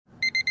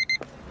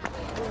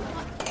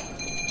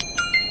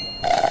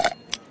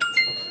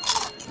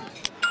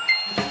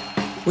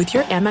With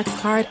your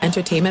Amex card,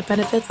 entertainment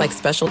benefits like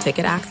special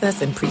ticket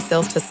access and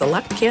pre-sales to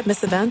select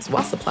can't-miss events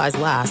while supplies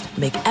last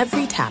make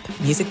every tap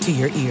music to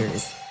your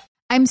ears.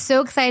 I'm so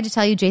excited to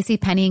tell you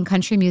JCPenney and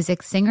country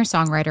music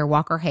singer-songwriter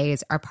Walker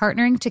Hayes are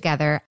partnering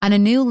together on a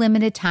new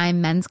limited-time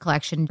men's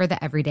collection for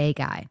the everyday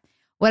guy.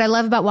 What I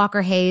love about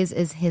Walker Hayes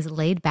is his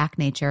laid-back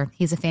nature.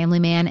 He's a family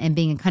man, and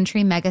being a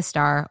country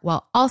megastar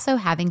while also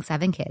having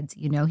 7 kids,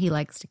 you know he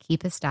likes to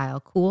keep his style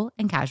cool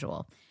and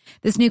casual.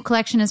 This new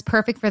collection is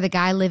perfect for the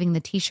guy living the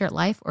t-shirt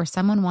life or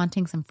someone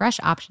wanting some fresh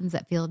options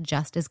that feel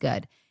just as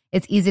good.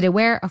 It's easy to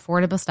wear,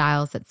 affordable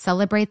styles that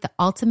celebrate the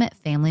ultimate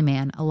family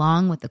man,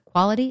 along with the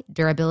quality,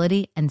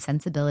 durability, and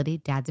sensibility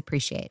dads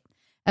appreciate.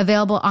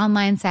 Available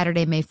online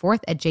Saturday, May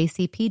 4th at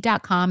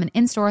jcp.com and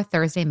in-store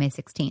Thursday, May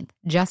 16th.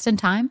 Just in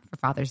time for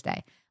Father's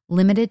Day.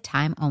 Limited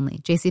time only.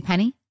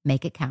 JCPenney,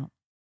 make it count.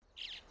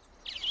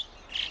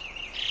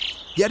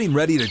 Getting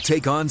ready to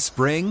take on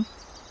spring?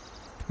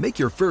 Make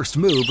your first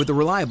move with the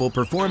reliable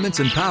performance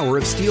and power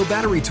of Steel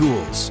battery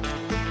tools.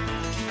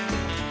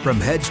 From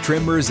hedge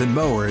trimmers and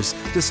mowers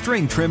to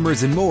string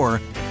trimmers and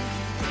more,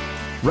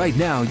 right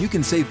now you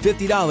can save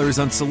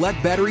 $50 on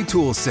select battery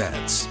tool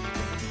sets.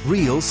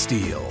 Real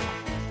Steel.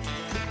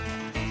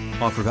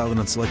 Offer valid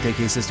on select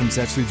AK system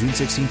sets through June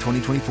 16,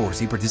 2024.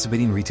 See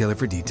participating retailer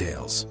for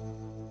details.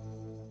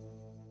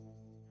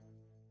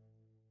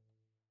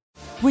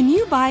 When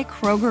you buy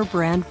Kroger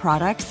brand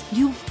products,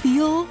 you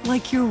feel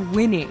like you're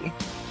winning.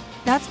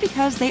 That's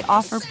because they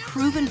offer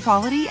proven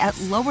quality at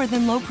lower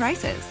than low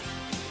prices.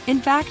 In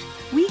fact,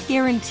 we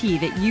guarantee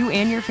that you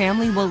and your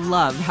family will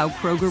love how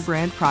Kroger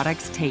brand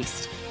products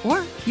taste,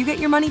 or you get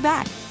your money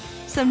back.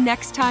 So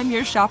next time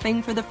you're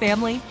shopping for the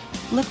family,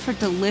 look for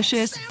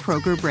delicious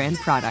Kroger brand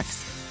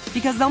products,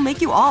 because they'll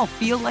make you all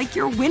feel like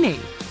you're winning.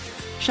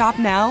 Shop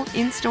now,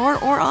 in-store,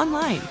 or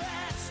online.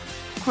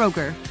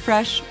 Kroger,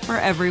 fresh for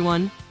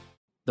everyone.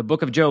 The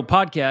Book of Joe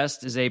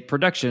podcast is a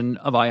production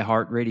of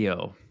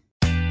iHeartRadio.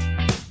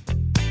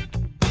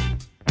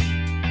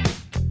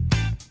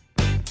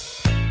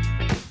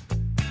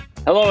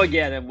 Hello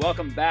again, and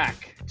welcome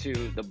back to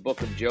the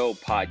Book of Joe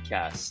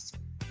podcast,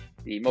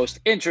 the most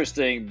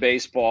interesting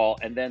baseball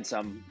and then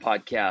some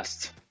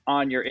podcast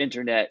on your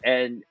internet.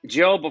 And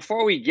Joe,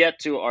 before we get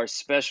to our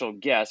special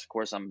guest, of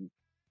course, I'm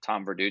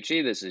Tom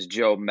Verducci. This is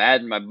Joe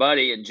Madden, my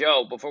buddy. And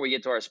Joe, before we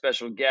get to our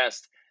special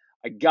guest,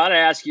 I got to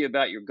ask you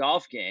about your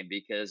golf game,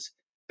 because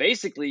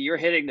basically you're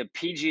hitting the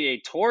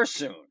PGA Tour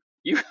soon.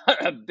 You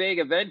got a big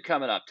event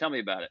coming up. Tell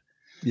me about it.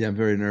 Yeah, I'm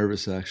very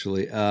nervous,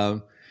 actually.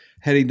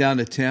 Heading down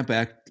to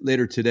Tampa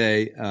later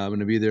today. I'm going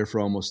to be there for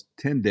almost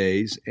 10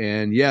 days.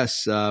 And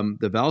yes,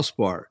 the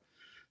Valspar.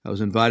 I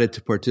was invited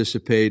to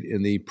participate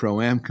in the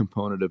Pro-Am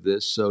component of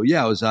this. So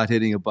yeah, I was out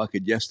hitting a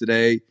bucket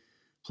yesterday,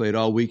 played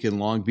all week in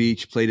Long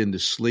Beach, played in the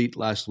sleet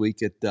last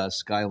week at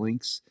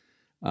Skylinks.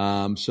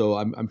 So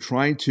I'm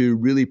trying to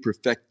really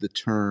perfect the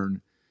turn,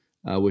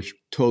 which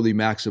totally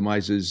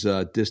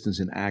maximizes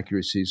distance and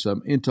accuracy. So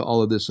I'm into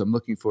all of this. I'm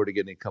looking forward to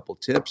getting a couple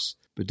tips.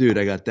 But dude,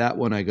 I got that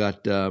one. I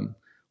got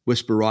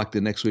Whisper Rock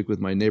the next week with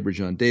my neighbor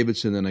John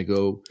Davidson. Then I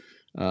go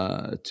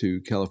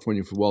to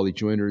California for Wally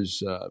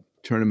Joyner's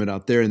tournament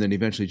out there, and then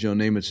eventually Joe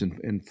Namath's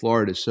in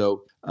Florida.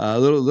 So a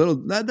little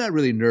not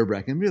really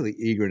nerve-wracking. I'm really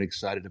eager and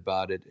excited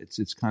about it.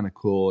 It's kind of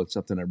cool. It's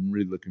something I'm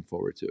really looking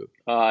forward to.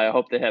 I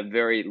hope they have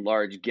very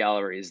large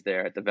galleries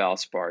there at the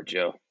Valspar,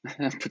 Joe.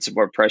 Put some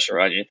more pressure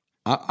on you.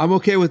 I'm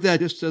okay with that.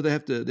 Just so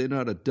they know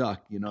how to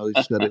duck. You know, they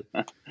just got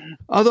to.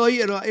 Although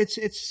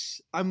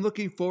it's I'm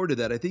looking forward to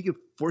that. I think it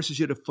forces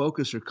you to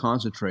focus or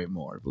concentrate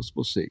more.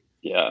 We'll see.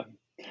 Yeah.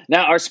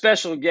 Now our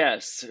special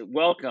guest,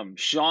 welcome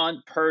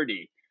Sean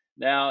Purdy.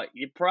 Now,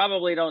 you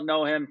probably don't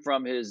know him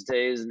from his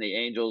days in the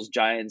Angels,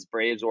 Giants,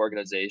 Braves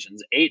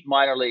organizations. 8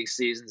 minor league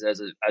seasons as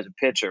a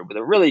pitcher with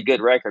a really good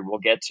record we'll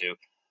get to.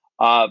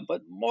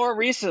 But more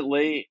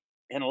recently,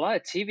 and a lot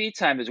of TV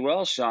time as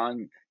well,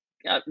 Sean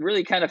got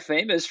really kind of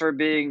famous for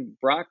being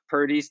Brock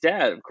Purdy's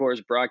dad. Of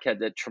course, Brock had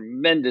that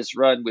tremendous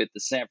run with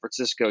the San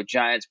Francisco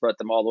Giants, brought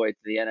them all the way to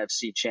the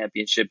NFC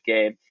Championship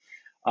game.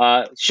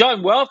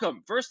 Sean,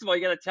 welcome. First of all,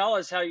 you got to tell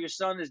us how your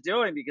son is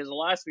doing, because the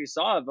last we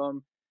saw of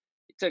him,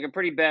 took a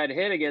pretty bad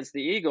hit against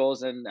the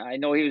Eagles, and I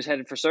know he was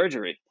headed for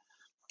surgery.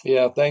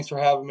 Yeah, thanks for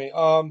having me.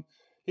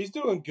 He's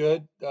doing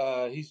good.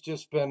 He's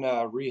just been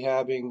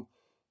rehabbing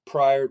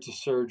prior to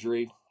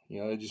surgery. You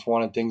know, they just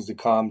wanted things to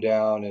calm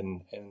down,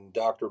 and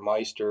Dr.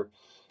 Meister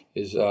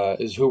is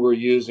who we're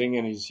using,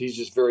 and he's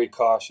just very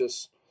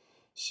cautious.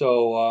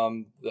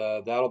 So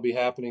that'll be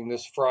happening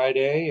this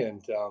Friday,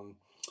 and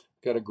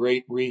got a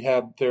great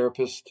rehab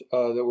therapist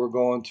that we're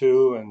going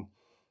to, and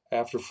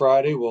after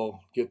Friday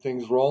we'll get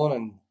things rolling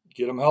and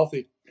get him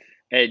healthy.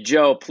 Hey,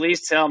 Joe,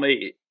 please tell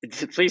me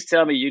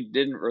you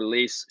didn't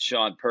release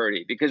Sean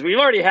Purdy, because we've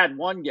already had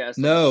one guest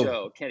on the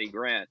show, Kenny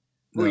Grant.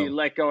 who you No.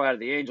 let go out of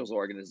the Angels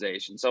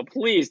organization. So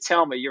please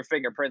tell me your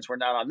fingerprints were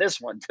not on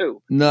this one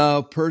too.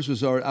 No, Pers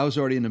was already. I was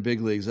already in the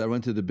big leagues. I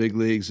went to the big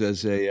leagues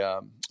as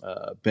a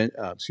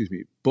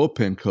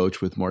bullpen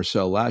coach with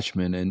Marcel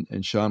Lachman,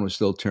 and Sean was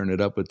still turning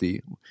it up with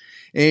the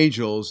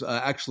Angels.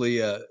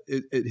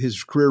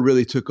 His career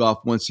really took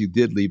off once he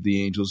did leave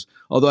the Angels.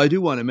 Although I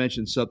do want to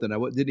mention something. I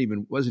wasn't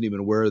even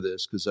aware of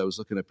this because I was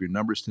looking up your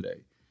numbers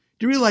today.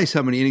 Do you realize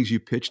how many innings you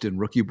pitched in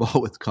rookie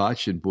ball with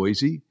Koch in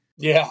Boise?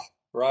 Yeah,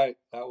 right.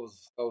 That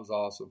was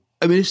awesome.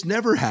 I mean, this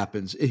never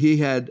happens. He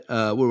had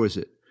where was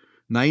it?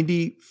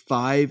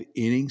 95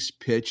 innings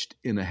pitched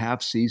in a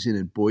half season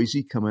in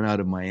Boise coming out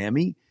of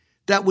Miami.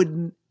 That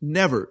would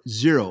never,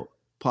 zero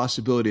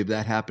possibility of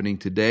that happening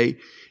today.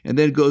 And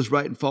then goes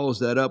right and follows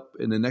that up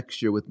in the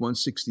next year with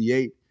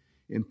 168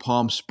 in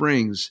Palm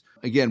Springs.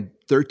 Again,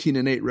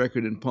 13-8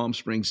 record in Palm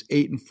Springs,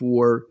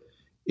 8-4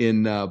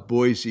 in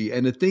Boise.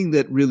 And the thing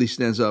that really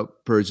stands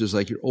out, Purge, is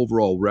like your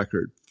overall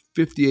record,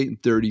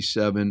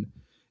 58-37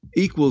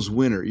 equals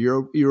winner.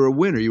 You're a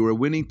winner. You were a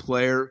winning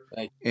player,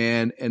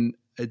 and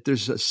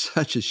there's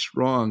such a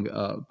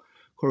strong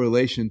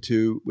correlation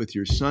with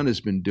your son has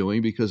been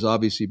doing, because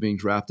obviously being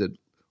drafted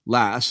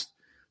last,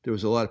 there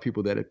was a lot of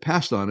people that had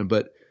passed on him,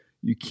 but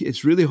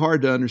it's really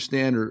hard to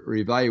understand or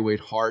evaluate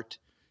heart,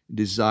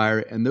 desire,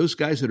 and those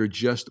guys that are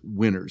just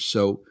winners.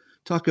 So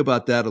talk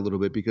about that a little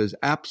bit, because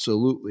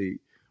absolutely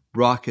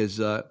Brock has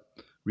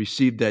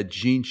received that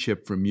gene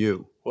chip from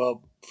you.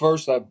 Well,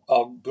 first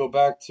I'll go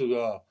back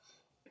to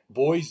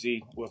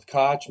Boise with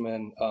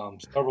Kochman.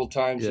 Several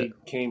times he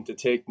came to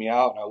take me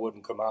out and I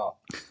wouldn't come out.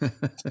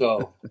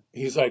 So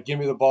he's like, give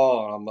me the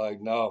ball. And I'm like,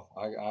 no,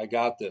 I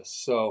got this.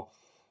 So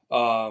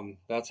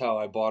that's how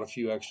I bought a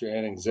few extra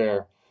innings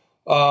there.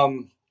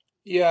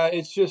 Yeah,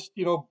 it's just,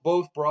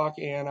 both Brock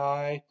and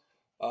I,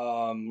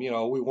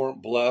 we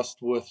weren't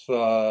blessed with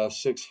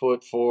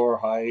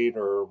 6'4" height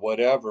or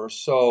whatever.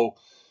 So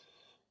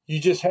you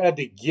just had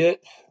to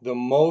get the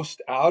most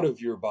out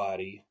of your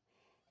body.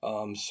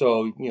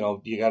 So,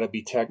 you got to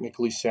be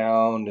technically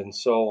sound and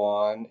so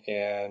on.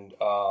 And,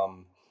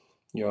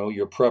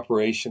 your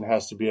preparation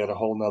has to be at a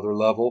whole nother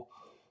level.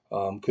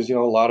 Because, a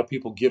lot of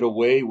people get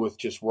away with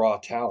just raw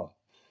talent.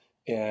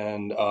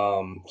 And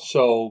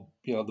so,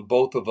 the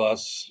both of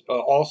us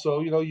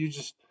also, you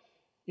just,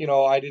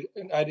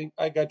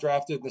 I got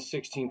drafted in the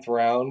 16th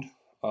round.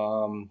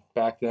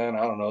 Back then,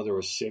 I don't know, there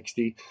was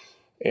 60.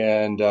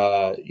 And,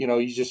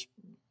 you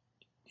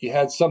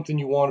had something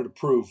you wanted to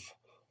prove.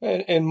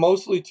 And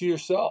mostly to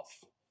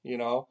yourself,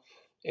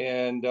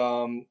 and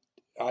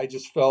I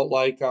just felt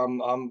like I'm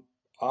going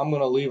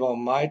to leave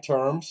on my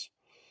terms.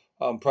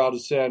 I'm proud to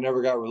say I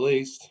never got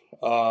released.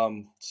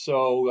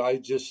 So I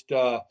just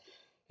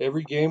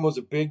every game was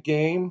a big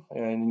game,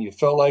 and you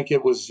felt like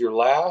it was your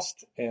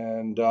last,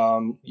 and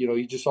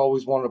you just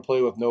always wanted to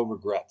play with no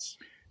regrets.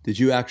 Did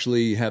you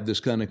actually have this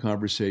kind of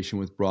conversation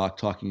with Brock,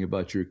 talking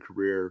about your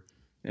career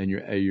and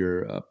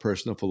your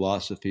personal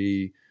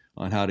philosophy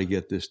on how to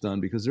get this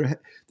done? Because there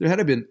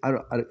had been,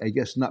 I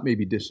guess not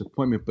maybe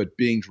disappointment, but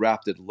being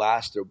drafted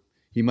last, or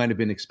he might have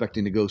been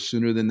expecting to go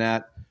sooner than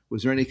that.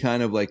 Was there any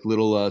kind of like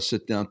little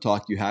sit down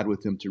talk you had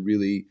with him to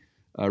really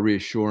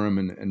reassure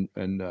him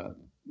and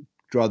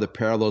draw the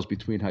parallels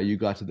between how you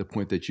got to the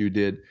point that you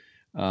did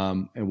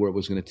and where it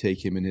was going to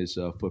take him in his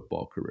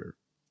football career?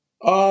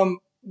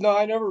 No,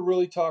 I never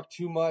really talked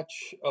too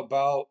much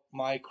about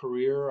my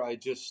career. I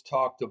just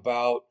talked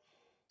about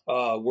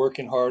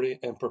working hard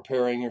and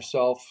preparing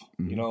yourself.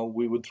 Mm-hmm.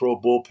 We would throw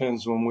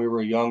bullpens when we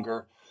were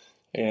younger.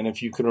 And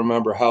if you can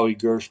remember Howie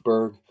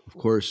Gershberg, of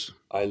course,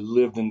 I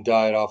lived and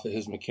died off of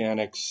his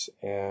mechanics.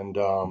 And,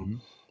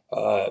 long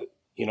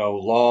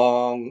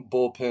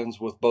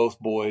bullpens with both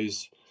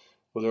boys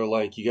where they're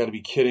like, you got to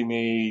be kidding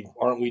me.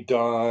 Aren't we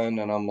done?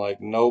 And I'm like,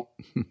 nope.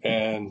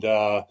 And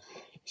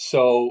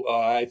so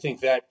I think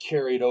that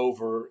carried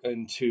over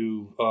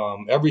into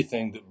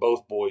everything that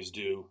both boys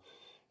do.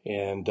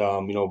 And,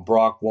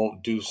 Brock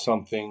won't do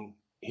something.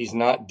 He's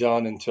not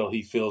done until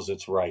he feels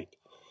it's right.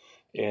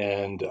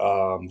 And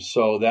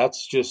so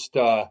that's just,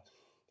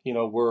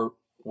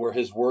 where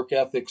his work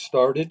ethic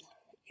started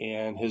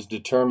and his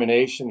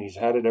determination. He's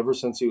had it ever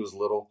since he was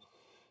little.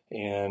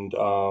 And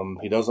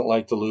he doesn't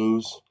like to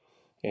lose.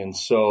 And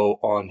so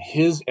on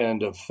his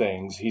end of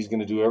things, he's going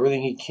to do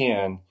everything he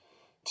can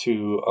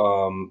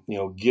to,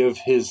 give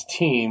his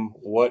team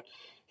what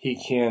he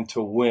can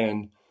to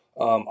win.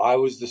 I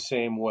was the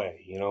same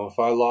way. If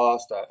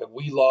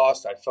we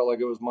lost, I felt like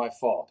it was my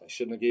fault. I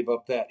shouldn't have gave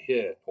up that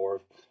hit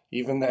or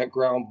even that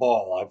ground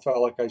ball. I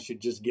felt like I should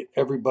just get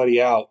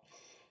everybody out.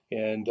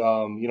 And,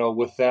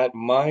 with that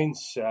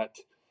mindset,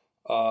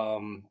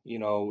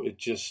 it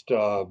just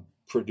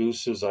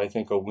produces, I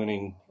think, a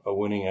winning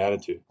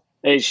attitude.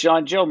 Hey,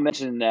 Sean, Joe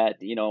mentioned that,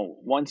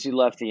 once you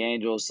left the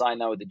Angels,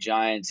 signed on with the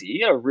Giants,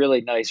 you had a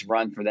really nice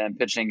run for them,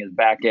 pitching his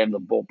back end, the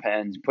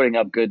bullpens, putting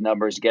up good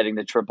numbers, getting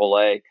to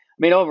AAA. I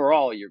mean,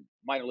 overall, your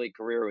minor league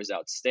career was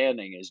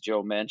outstanding, as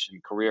Joe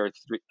mentioned, career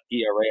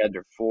ERA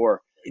under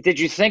 4. Did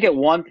you think at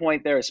one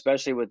point there,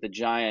 especially with the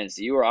Giants,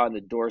 you were on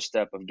the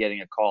doorstep of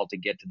getting a call to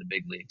get to the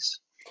big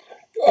leagues?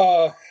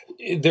 Uh,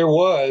 there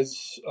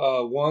was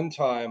one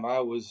time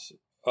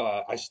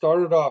I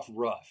started off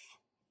rough,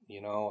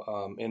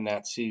 in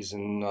that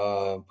season.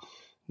 Now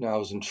I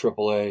was in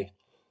AAA,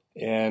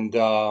 and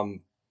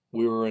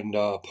we were in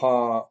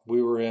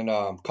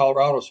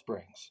Colorado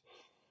Springs,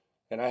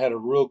 and I had a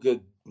real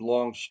good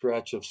long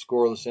stretch of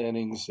scoreless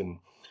innings, and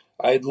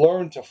I had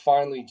learned to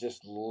finally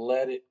just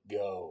let it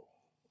go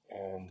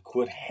and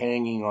quit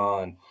hanging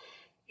on.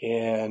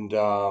 And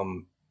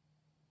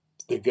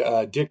Dick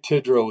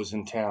Tidrow was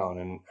in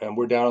town, and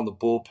we're down in the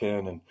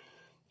bullpen,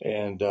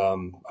 and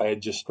I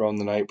had just thrown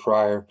the night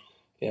prior,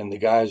 and the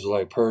guys were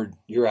like, "Perd,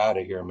 you're out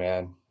of here,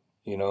 man.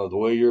 The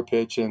way you're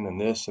pitching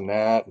and this and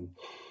that."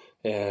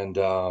 And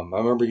I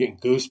remember getting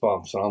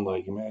goosebumps, and I'm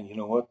like, "Man, you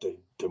know what?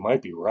 They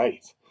might be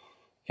right."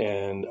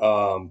 And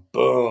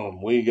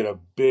boom, we get a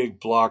big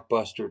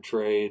blockbuster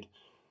trade.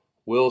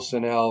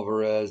 Wilson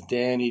Alvarez,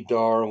 Danny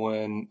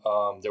Darwin.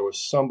 There was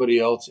somebody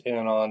else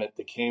in on it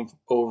that came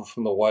over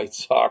from the White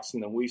Sox,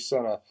 and then we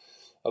sent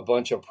a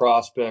bunch of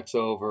prospects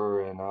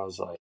over, and I was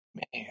like,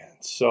 man.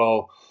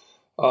 So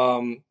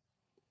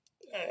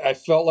I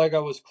felt like I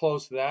was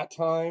close that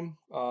time.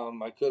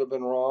 I could have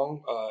been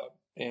wrong.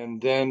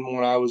 And then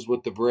when I was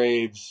with the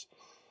Braves,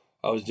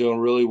 I was doing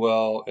really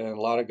well, and a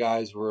lot of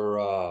guys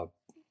were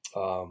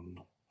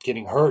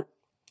getting hurt.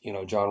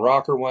 John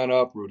Rocker went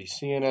up, Rudy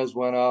Cianez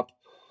went up,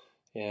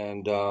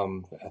 and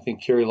I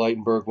think Kerry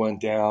Lightenberg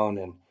went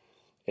down,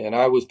 and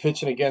I was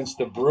pitching against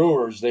the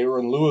Brewers. They were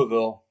in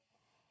Louisville.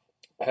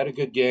 I had a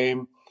good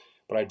game,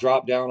 but I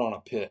dropped down on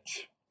a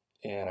pitch,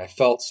 and I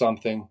felt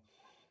something.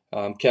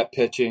 Kept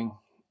pitching,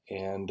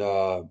 and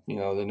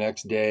the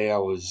next day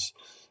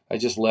I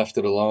just left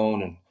it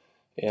alone,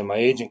 and my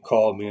agent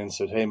called me and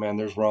said, "Hey man,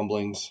 there's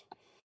rumblings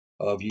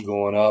of you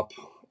going up."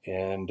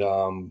 And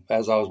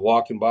as I was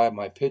walking by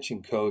my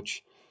pitching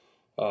coach,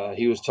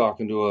 he was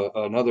talking to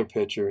another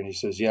pitcher, and he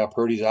says, "Yeah,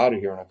 Purdy's out of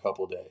here in a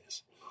couple of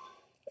days."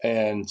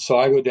 And so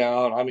I go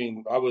down. I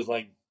mean, I was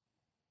like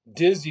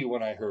dizzy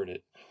when I heard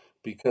it,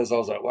 because I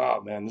was like,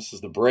 wow, man, this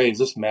is the Braves.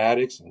 This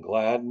Maddox and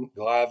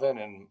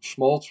Glavine and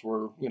Schmaltz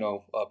were,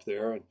 up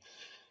there.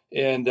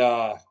 And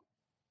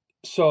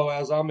so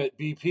as I'm at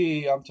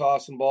BP, I'm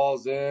tossing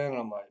balls in, and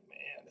I'm like,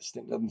 man, this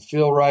thing doesn't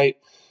feel right.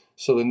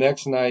 So the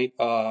next night,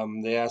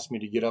 they asked me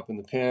to get up in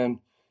the pen,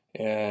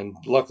 and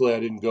luckily I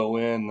didn't go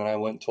in. And I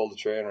went and told the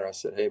trainer, I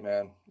said, "Hey,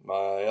 man,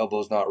 my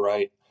elbow's not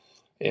right."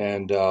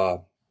 And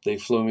they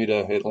flew me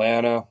to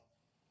Atlanta,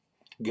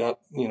 got,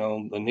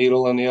 the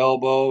needle in the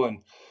elbow,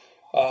 and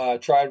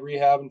tried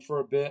rehabbing for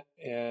a bit,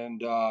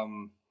 and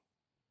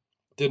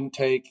didn't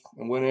take,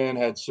 and went in,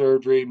 had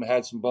surgery,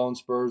 had some bone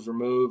spurs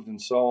removed,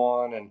 and so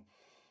on,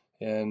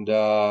 and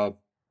that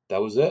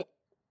was it.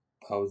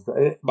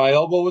 My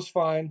elbow was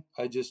fine.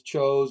 I just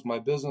chose. My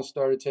business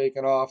started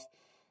taking off.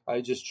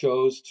 I just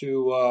chose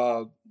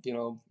to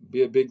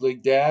be a big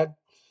league dad,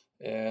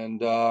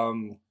 and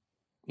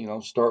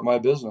start my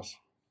business.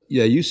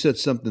 Yeah, you said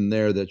something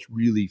there that's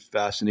really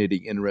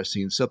fascinating,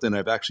 interesting, and something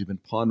I've actually been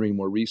pondering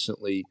more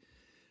recently.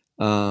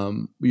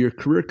 Your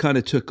career kind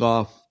of took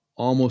off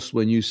almost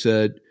when you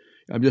said,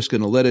 "I'm just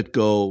going to let it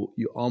go."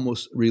 You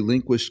almost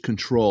relinquished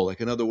control.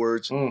 Like, in other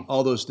words,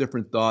 all those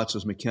different thoughts,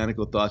 those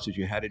mechanical thoughts that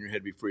you had in your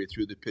head before you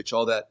threw the pitch,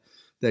 all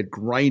that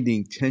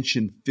grinding,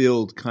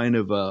 tension-filled kind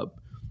of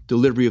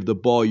delivery of the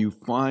ball, you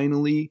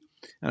finally,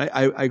 and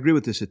I agree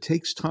with this, it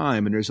takes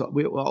time, and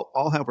we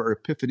all have our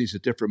epiphanies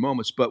at different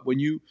moments, but when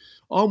you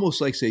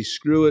almost like say,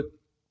 screw it,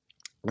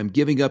 I'm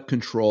giving up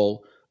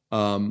control,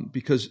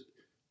 because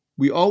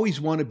we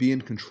always want to be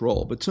in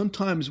control, but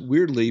sometimes,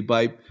 weirdly,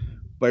 by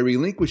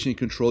relinquishing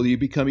control, you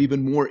become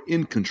even more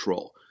in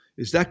control.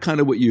 Is that kind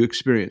of what you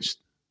experienced?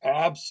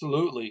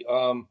 Absolutely.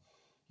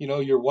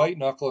 You're white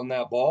knuckling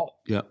that ball.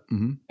 Yeah.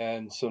 Mm-hmm.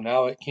 And so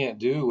now it can't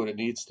do what it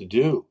needs to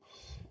do.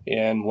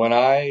 And when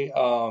I,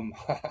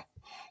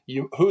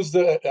 who's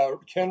the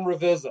Ken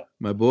Ravizza?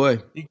 My boy.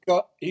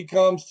 He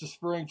comes to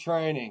spring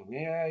training.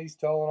 Yeah, he's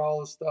telling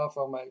all this stuff.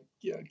 I'm like,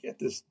 yeah, get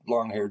this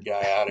long-haired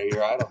guy out of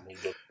here. I don't need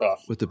this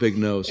stuff. With the big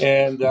nose.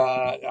 And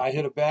I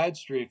hit a bad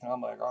streak, and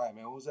I'm like, all right,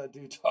 man, what was that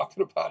dude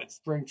talking about at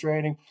spring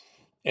training?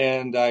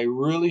 And I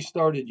really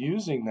started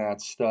using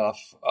that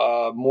stuff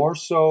more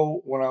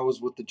so when I was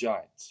with the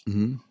Giants.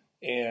 Mm-hmm.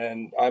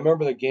 And I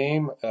remember the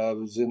game, I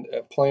was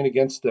playing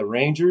against the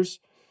Rangers,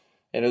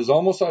 and it was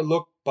almost, I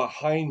looked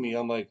behind me,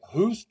 I'm like,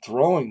 who's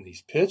throwing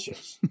these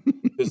pitches?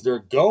 Because they're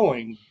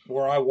going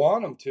where I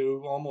want them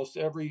to almost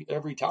every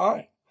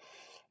time.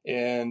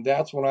 And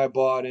that's when I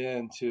bought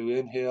into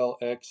inhale,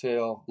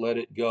 exhale, let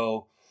it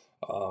go.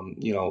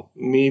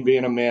 Me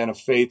being a man of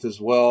faith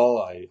as well,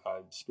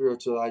 I'm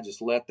spiritual. I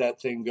just let that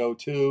thing go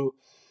too.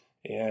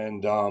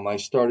 And I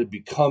started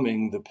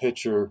becoming the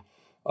pitcher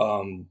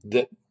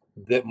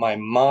that my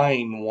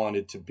mind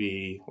wanted to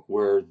be,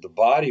 where the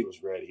body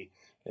was ready.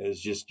 It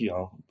was just,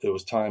 it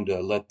was time to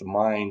let the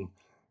mind,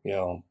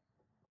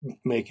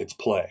 make its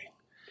play.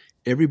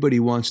 Everybody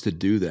wants to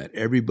do that.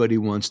 Everybody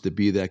wants to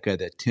be that guy,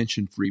 that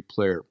tension-free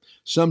player.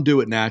 Some do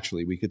it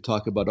naturally. We could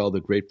talk about all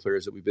the great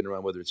players that we've been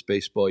around, whether it's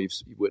baseball, you've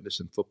witnessed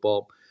in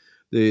football.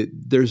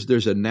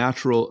 there's a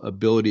natural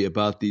ability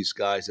about these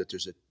guys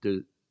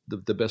that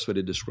the best way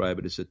to describe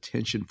it is a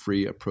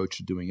tension-free approach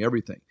to doing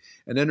everything.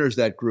 And then there's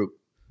that group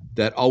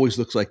that always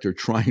looks like they're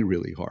trying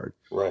really hard.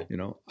 Right.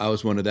 I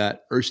was one of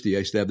that. Ersty, I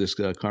used to have this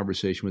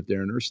conversation with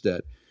Darren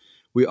Erstedt.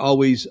 We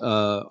always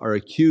are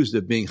accused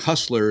of being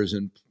hustlers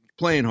and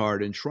playing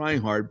hard and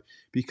trying hard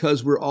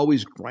because we're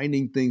always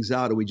grinding things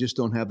out, and we just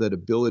don't have that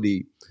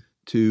ability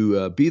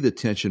to be the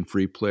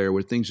tension-free player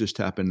where things just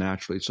happen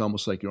naturally. It's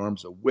almost like your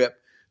arm's a whip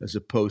as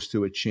opposed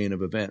to a chain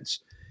of events.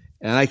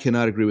 And I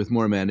cannot agree with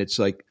more, man. It's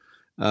like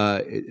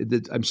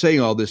I'm saying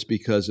all this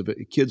because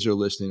if kids are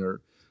listening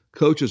or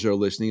coaches are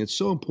listening, it's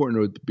so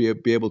important to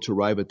be able to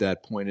arrive at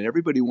that point. And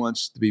everybody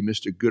wants to be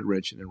Mr.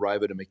 Goodwrench and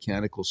arrive at a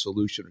mechanical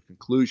solution or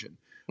conclusion.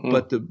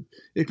 But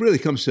it really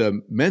comes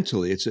to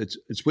mentally.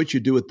 It's what you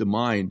do with the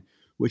mind,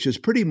 which is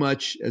pretty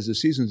much, as the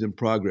season's in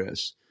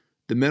progress,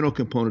 the mental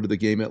component of the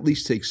game at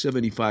least takes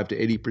 75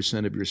 to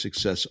 80% of your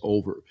success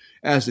over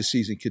as the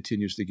season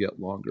continues to get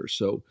longer.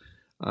 So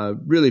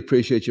really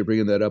appreciate you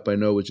bringing that up. I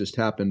know it just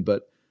happened,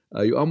 but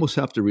you almost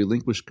have to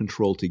relinquish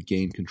control to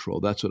gain control.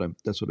 That's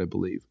what I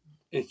believe.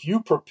 If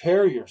you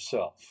prepare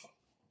yourself,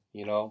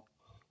 to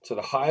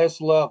the highest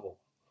level,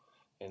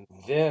 and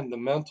then the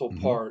mental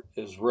part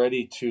is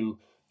ready to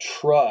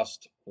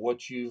trust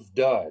what you've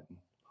done,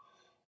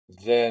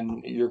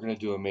 then you're going to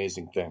do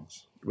amazing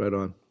things. Right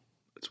on.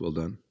 That's well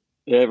done.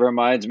 It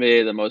reminds me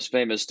of the most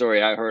famous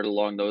story I heard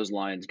along those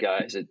lines,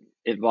 guys. It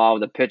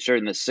involved a pitcher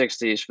in the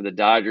 60s for the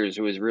Dodgers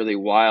who was really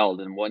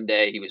wild. And one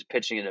day he was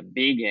pitching in a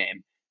B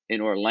game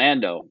in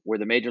Orlando where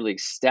the Major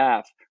League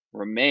staff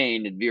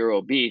remained in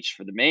Vero Beach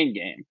for the main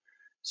game.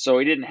 So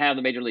he didn't have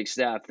the Major League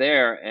staff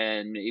there.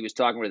 And he was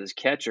talking with his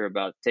catcher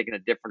about taking a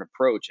different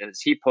approach. And as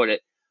he put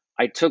it,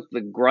 I took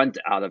the grunt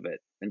out of it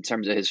in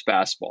terms of his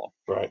fastball.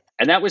 Right.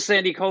 And that was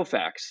Sandy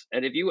Koufax.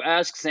 And if you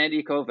ask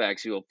Sandy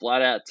Koufax, he will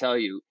flat out tell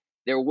you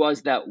there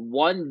was that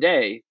one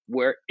day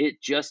where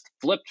it just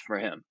flipped for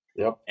him.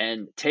 Yep.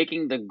 And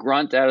taking the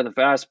grunt out of the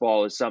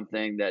fastball is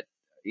something that,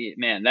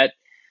 man, that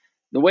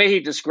the way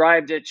he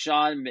described it,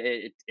 Sean,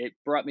 it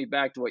brought me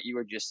back to what you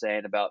were just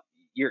saying about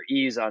your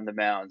ease on the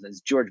mound.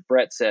 As George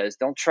Brett says,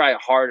 don't try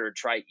harder,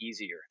 try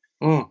easier.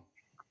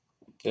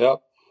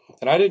 Yep.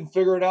 And I didn't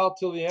figure it out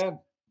till the end.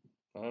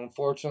 And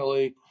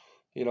unfortunately,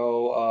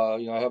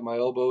 I have my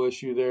elbow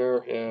issue there,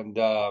 and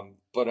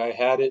but I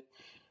had it,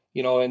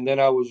 and then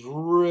I was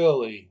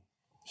really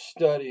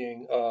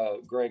studying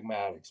Greg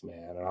Maddux,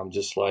 man, and I'm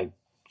just like,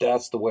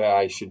 that's the way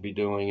I should be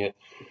doing it.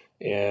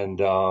 And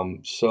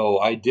so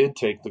I did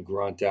take the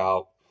grunt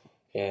out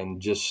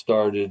and just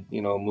started,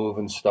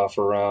 moving stuff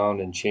around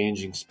and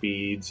changing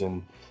speeds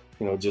and,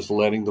 just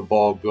letting the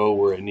ball go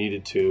where it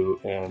needed to.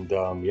 And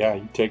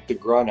you take the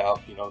grunt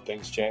out,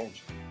 things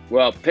change.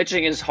 Well,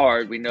 pitching is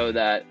hard. We know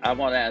that. I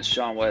want to ask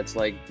Sean what it's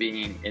like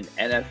being an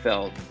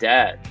NFL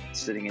dad,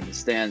 sitting in the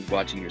stands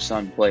watching your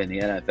son play in the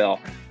NFL.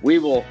 We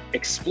will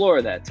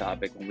explore that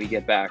topic when we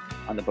get back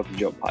on the Book of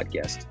Joe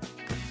podcast.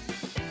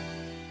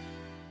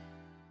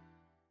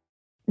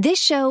 This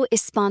show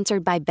is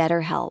sponsored by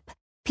BetterHelp.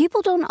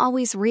 People don't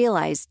always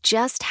realize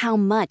just how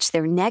much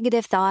their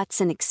negative thoughts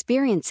and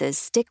experiences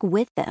stick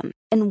with them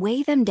and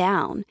weigh them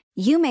down.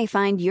 You may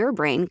find your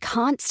brain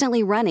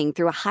constantly running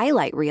through a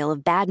highlight reel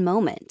of bad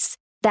moments.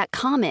 That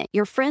comment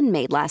your friend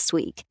made last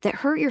week that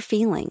hurt your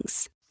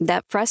feelings.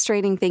 That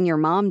frustrating thing your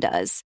mom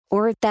does.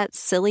 Or that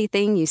silly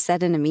thing you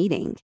said in a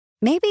meeting.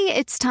 Maybe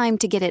it's time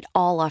to get it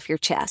all off your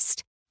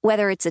chest.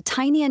 Whether it's a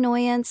tiny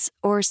annoyance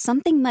or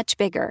something much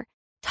bigger,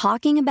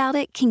 talking about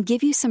it can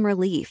give you some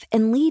relief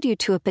and lead you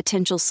to a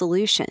potential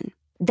solution.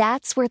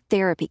 That's where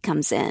therapy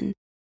comes in.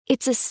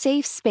 It's a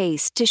safe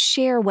space to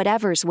share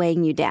whatever's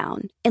weighing you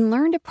down and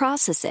learn to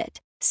process it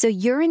so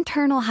your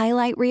internal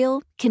highlight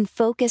reel can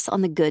focus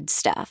on the good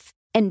stuff.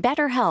 And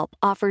BetterHelp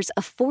offers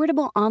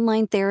affordable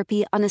online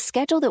therapy on a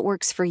schedule that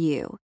works for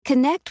you.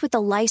 Connect with a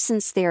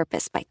licensed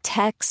therapist by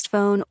text,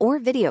 phone, or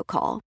video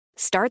call.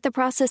 Start the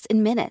process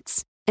in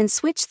minutes and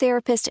switch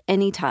therapist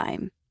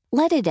anytime.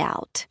 Let it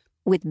out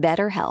with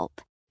BetterHelp.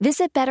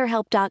 Visit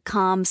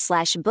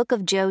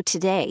BetterHelp.com/bookofjoe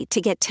today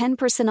to get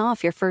 10%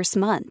 off your first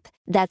month.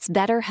 That's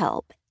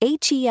BetterHelp,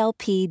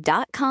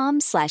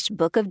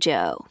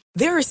 HELP.com/bookofjoe.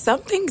 There are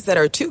some things that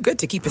are too good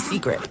to keep a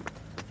secret.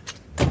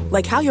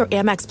 Like how your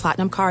Amex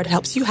Platinum card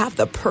helps you have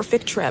the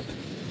perfect trip.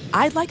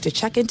 I'd like to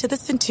check into the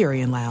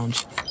Centurion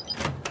Lounge.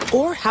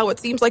 Or how it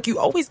seems like you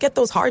always get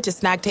those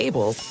hard-to-snag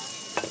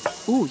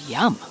tables. Ooh,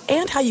 yum.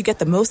 And how you get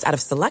the most out of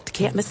select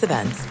can't-miss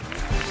events.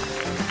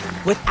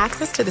 With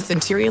access to the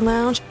Centurion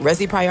Lounge,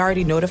 Resi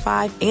Priority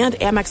Notified, and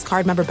Amex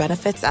card member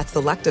benefits at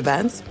select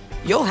events,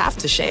 you'll have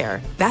to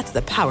share. That's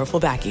the powerful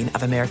backing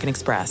of American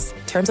Express.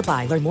 Terms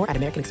apply. Learn more at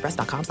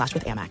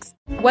americanexpress.com/withAmex.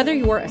 Whether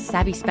you're a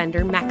savvy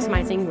spender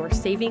maximizing your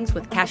savings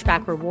with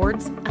cashback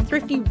rewards, a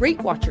thrifty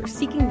rate watcher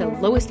seeking the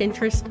lowest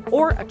interest,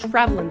 or a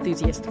travel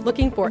enthusiast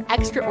looking for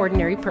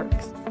extraordinary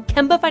perks,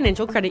 Kemba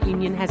Financial Credit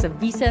Union has a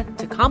visa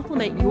to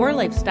complement your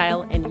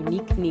lifestyle and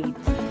unique needs.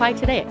 Apply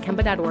today at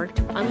Kemba.org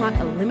to unlock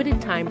a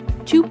limited time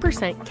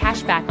 2%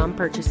 cash back on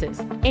purchases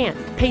and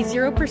pay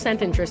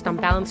 0% interest on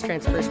balance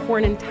transfers for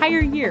an entire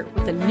year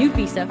with a new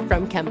visa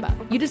from Kemba.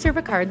 You deserve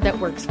a card that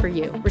works for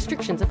you.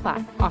 Restrictions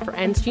apply. Offer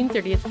ends June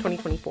 30th,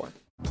 2024.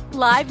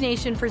 Live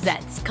Nation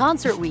presents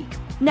Concert Week.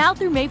 Now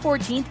through May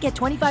 14th, get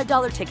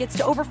 $25 tickets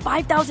to over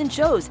 5,000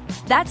 shows.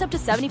 That's up to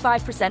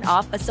 75%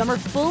 off a summer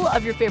full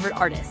of your favorite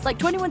artists like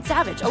 21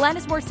 Savage,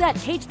 Alanis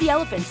Morissette, Cage the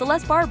Elephant,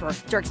 Celeste Barber,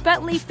 Dierks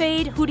Bentley,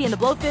 Fade, Hootie and the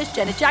Blowfish,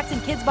 Janet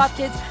Jackson, Kids Bop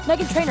Kids,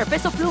 Meghan Trainor,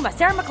 Peso Pluma,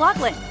 Sarah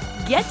McLachlan.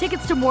 Get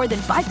tickets to more than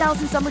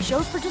 5,000 summer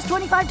shows for just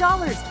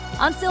 $25.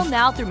 On sale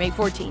now through May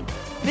 14th.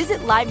 Visit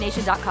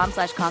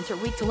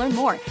LiveNation.com/Concert Week to learn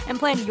more and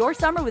plan your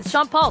summer with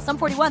Sean Paul, Sum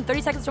 41,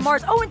 30 Seconds to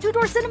Mars, and Two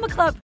Door Cinema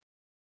Club.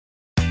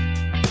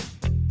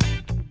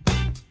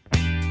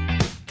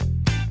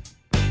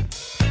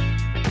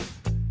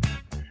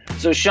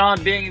 So,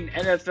 Sean, being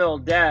an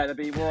NFL dad, I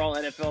mean, we're all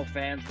NFL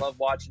fans, love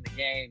watching the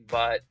game,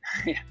 but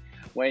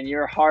when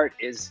your heart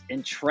is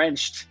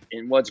entrenched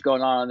in what's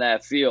going on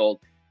that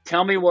field,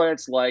 tell me what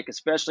it's like,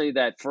 especially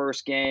that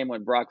first game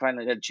when Brock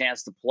finally had a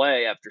chance to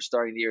play after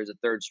starting the year as a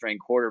third-string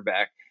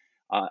quarterback.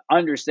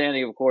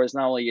 Understanding, of course,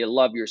 not only you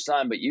love your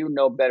son, but you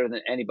know better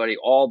than anybody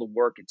all the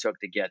work it took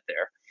to get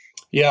there.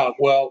 Yeah,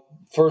 well,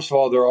 first of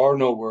all, there are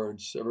no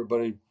words.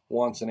 Everybody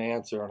wants an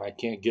answer, and I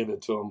can't give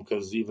it to them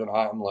because even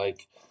I'm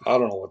like, I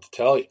don't know what to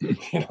tell you,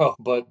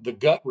 But the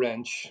gut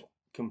wrench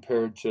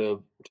compared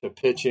to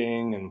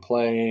pitching and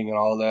playing and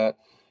all that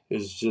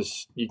is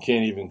just, you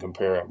can't even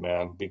compare it,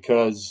 man,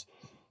 because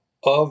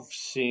of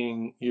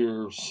seeing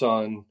your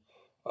son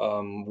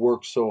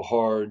work so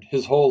hard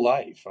his whole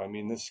life. I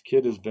mean, this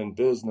kid has been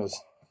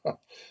business.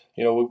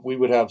 We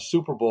would have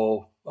Super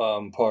Bowl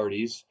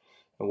parties,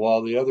 and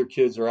while the other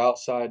kids are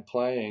outside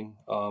playing,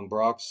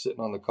 Brock's sitting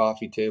on the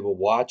coffee table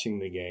watching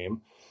the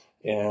game.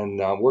 And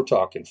we're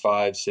talking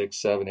 5, 6,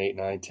 7, 8,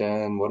 9,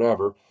 10,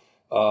 whatever.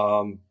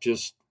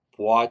 Just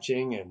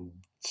watching and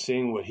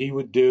seeing what he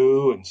would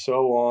do and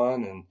so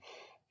on.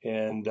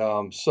 And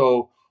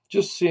so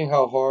just seeing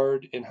how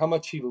hard and how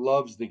much he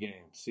loves the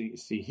game.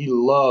 See, he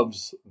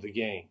loves the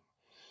game.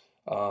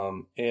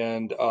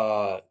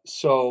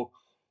 So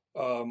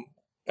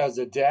as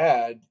a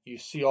dad, you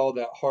see all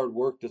that hard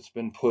work that's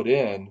been put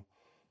in,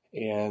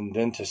 and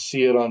then to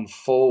see it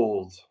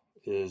unfold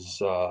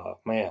is,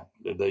 man,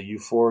 the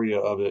euphoria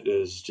of it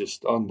is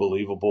just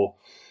unbelievable.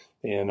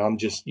 And I'm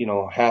just,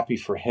 happy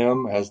for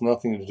him. It has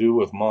nothing to do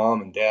with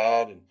mom and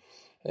dad.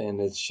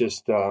 And it's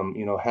just,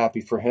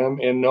 happy for him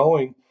and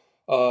knowing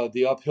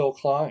the uphill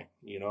climb,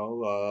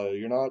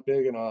 you're not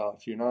big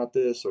enough, you're not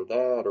this or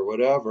that or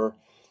whatever.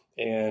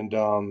 And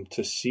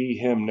to see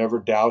him never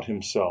doubt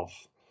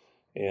himself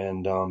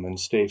and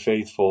stay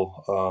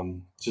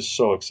faithful, just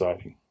so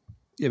exciting.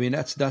 I mean,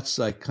 that's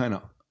like kind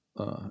of,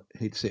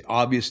 hate to say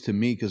obvious to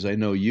me because I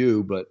know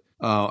you, but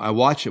I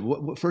watch it.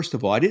 First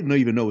of all, I didn't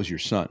even know it was your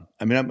son.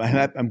 I mean,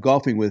 I'm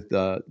golfing with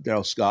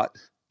Darryl Scott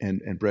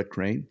and Brett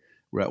Crane.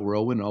 We're at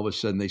Whirlwind, and all of a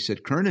sudden they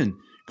said Kernan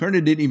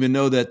didn't even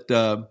know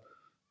that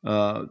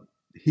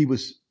he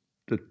was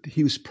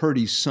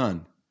Purdy's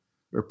son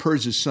or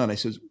Purds' son. I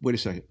said, wait a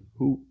second,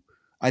 who?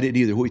 I didn't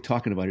either. Who are we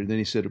talking about here? Then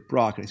he said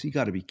Brock. And I said, you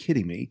got to be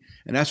kidding me.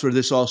 And that's where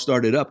this all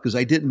started up because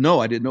I didn't know.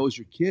 I didn't know it was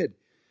your kid.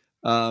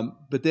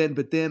 But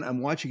then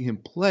I'm watching him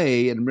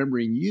play and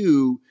remembering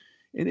you,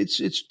 and it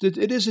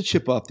is a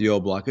chip off the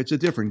old block. It's a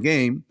different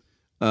game.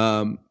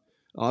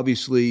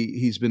 Obviously,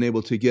 he's been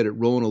able to get it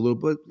rolling a little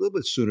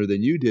bit sooner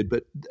than you did.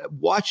 But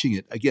watching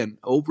it again,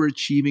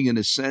 overachieving in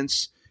a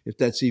sense, if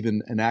that's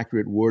even an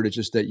accurate word, it's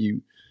just that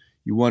you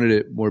wanted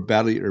it more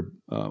badly or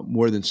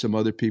more than some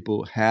other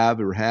people have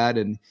or had,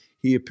 and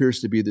he appears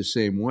to be the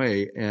same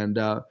way. And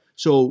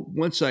so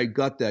once I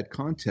got that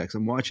context,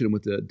 I'm watching him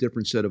with a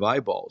different set of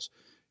eyeballs.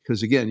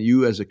 Because again,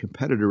 you as a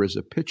competitor, as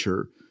a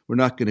pitcher, we're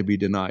not going to be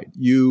denied.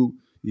 You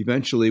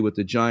eventually, with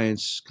the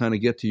Giants, kind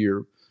of get to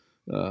your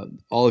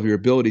all of your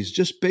abilities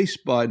just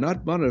based by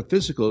not on a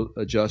physical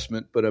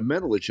adjustment, but a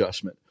mental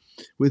adjustment.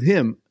 With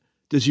him,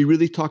 does he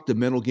really talk the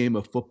mental game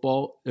of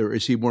football, or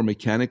is he more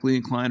mechanically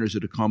inclined, or is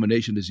it a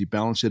combination? Does he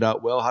balance it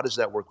out well? How does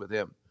that work with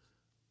him?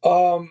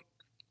 The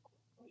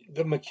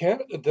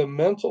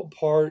mental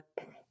part,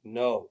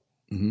 no,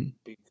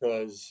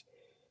 because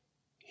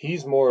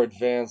he's more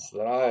advanced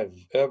than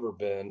I've ever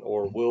been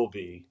or will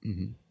be.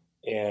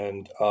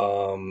 And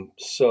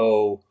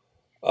so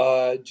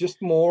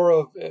just more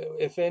of,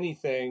 if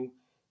anything,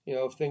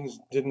 if things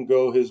didn't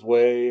go his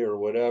way or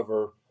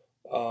whatever,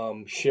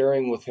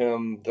 sharing with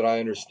him that I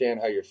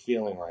understand how you're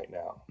feeling right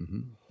now.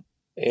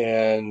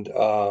 And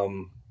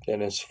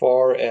as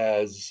far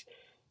as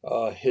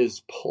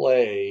his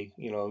play,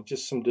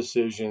 just some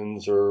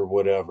decisions or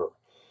whatever.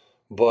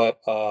 But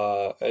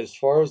as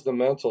far as the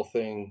mental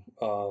thing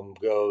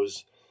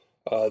goes,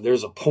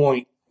 there's a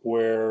point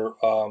where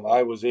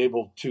I was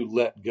able to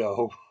let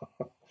go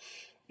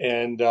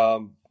and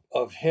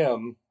of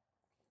him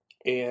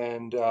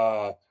and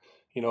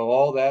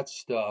All that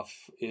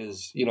stuff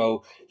is,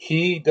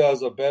 he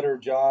does a better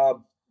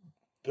job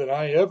than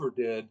I ever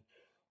did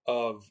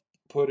of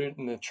put it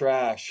in the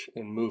trash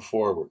and move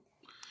forward.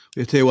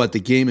 I'll tell you what, the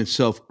game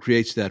itself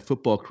creates that.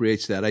 Football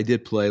creates that. I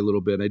did play a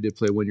little bit. I did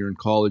play when you're in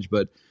college,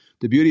 but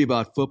the beauty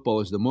about football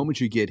is the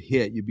moment you get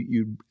hit,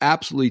 you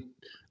absolutely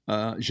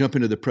jump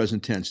into the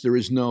present tense. There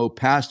is no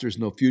past, there's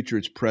no future,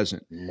 it's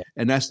present.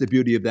 And that's the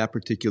beauty of that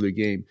particular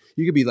game.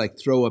 You could be like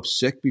throw up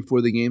sick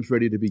before the game's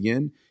ready to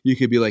begin. You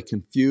could be like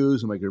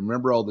confused. I'm like,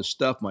 remember all this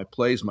stuff, my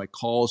plays, my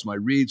calls, my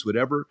reads,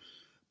 whatever.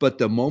 But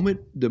the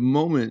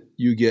moment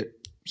you get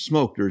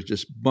smoked or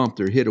just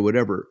bumped or hit or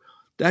whatever,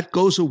 that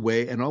goes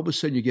away, and all of a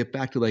sudden you get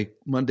back to like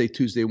Monday,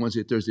 Tuesday,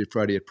 Wednesday, Thursday,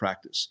 Friday at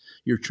practice.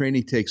 Your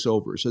training takes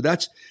over. So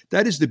that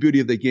is the beauty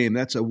of the game.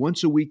 That's a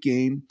once-a-week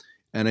game,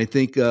 and I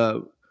think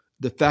the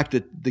fact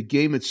that the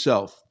game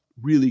itself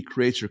really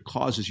creates or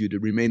causes you to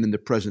remain in the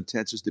present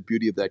tense is the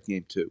beauty of that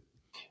game too.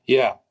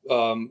 Yeah,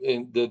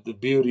 and the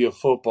beauty of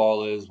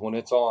football is when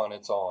it's on,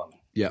 it's on.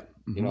 Yeah,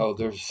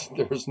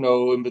 there's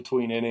no in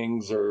between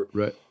innings or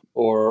right.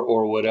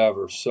 or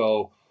whatever.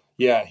 So.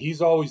 Yeah,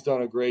 he's always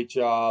done a great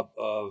job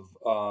of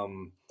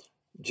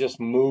just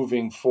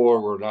moving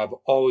forward. And I've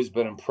always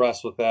been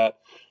impressed with that.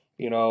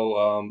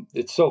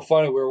 It's so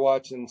funny. We were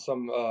watching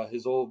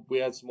we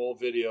had some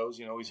old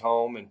videos, he's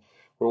home, and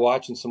we're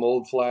watching some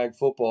old flag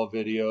football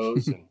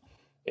videos.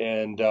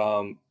 and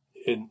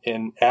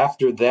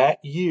after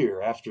that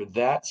year, after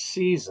that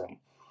season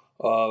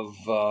of,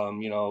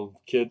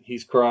 kid,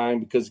 he's crying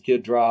because the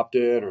kid dropped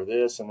it or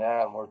this and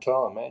that. And we're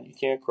telling him, man, you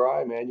can't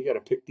cry, man. You got to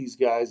pick these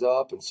guys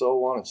up and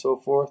so on and so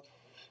forth.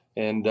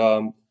 And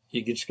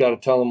you just got to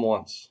tell him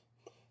once.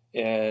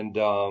 And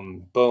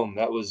boom,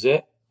 that was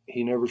it.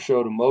 He never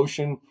showed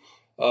emotion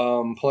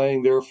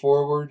playing there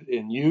forward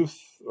in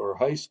youth or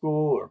high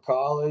school or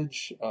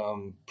college,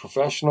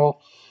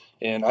 professional.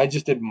 And I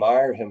just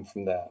admire him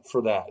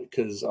for that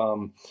because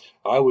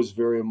I was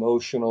very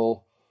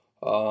emotional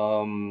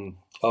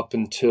up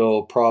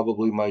until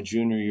probably my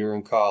junior year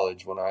in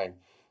college when I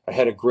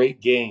had a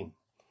great game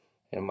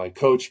and my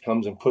coach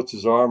comes and puts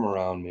his arm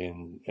around me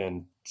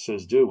and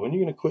says, dude, when are you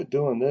going to quit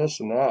doing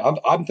this and that?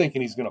 I'm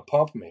thinking he's going to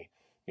pump me,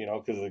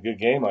 because of the good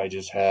game I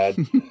just had.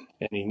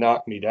 And he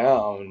knocked me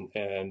down.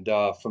 And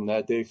from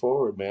that day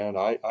forward, man,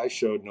 I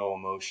showed no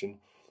emotion.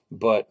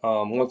 But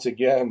once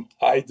again,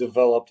 I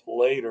developed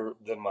later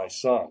than my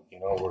son,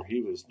 where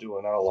he was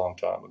doing that a long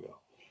time ago.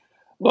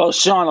 Well,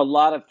 Sean, a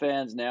lot of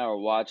fans now are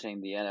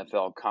watching the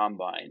NFL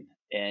Combine,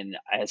 and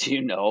as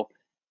you know,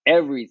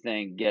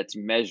 everything gets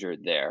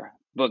measured there.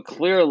 But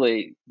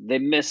clearly, they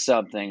missed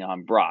something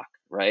on Brock,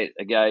 right?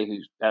 A guy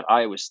who's at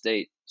Iowa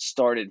State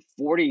started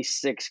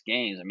 46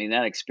 games. I mean,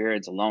 that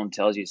experience alone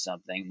tells you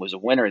something. Was a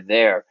winner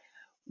there.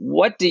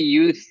 What do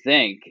you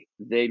think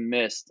they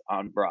missed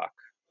on Brock?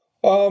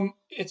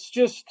 It's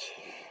just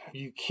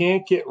you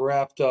can't get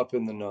wrapped up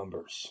in the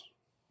numbers,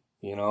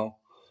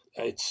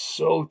 It's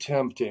so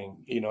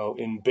tempting,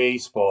 in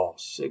baseball,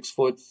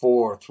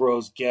 6'4",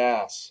 throws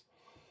gas.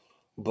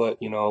 But,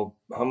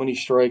 how many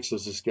strikes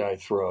does this guy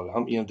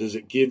throw? Does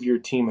it give your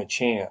team a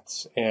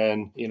chance?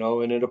 And,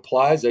 and it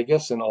applies, I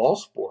guess, in all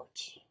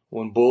sports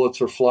when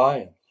bullets are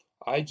flying.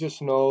 I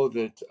just know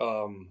that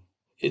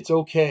it's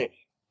okay.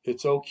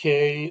 It's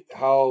okay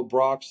how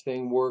Brock's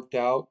thing worked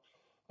out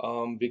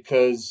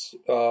because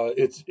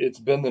it's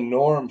been the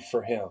norm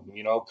for him,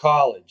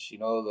 college,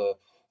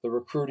 the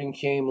recruiting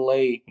came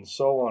late and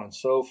so on and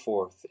so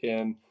forth.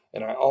 And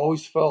I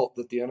always felt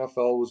that the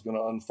NFL was going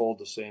to unfold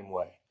the same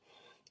way.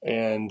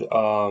 And,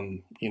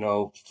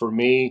 for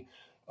me,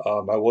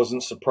 I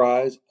wasn't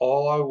surprised.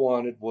 All I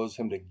wanted was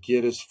him to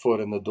get his foot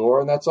in the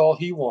door, and that's all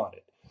he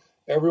wanted.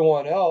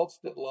 Everyone else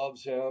that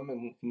loves him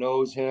and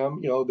knows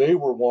him, they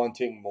were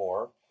wanting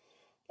more.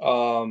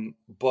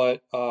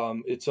 But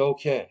it's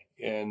okay.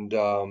 And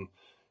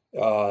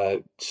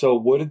so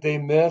what did they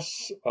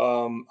miss?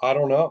 I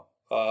don't know.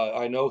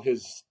 I know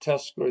his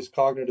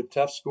cognitive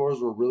test scores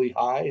were really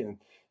high,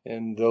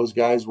 and those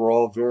guys were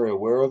all very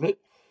aware of it.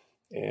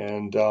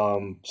 And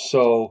I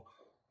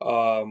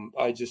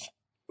just,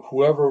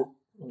 whoever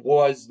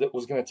was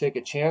going to take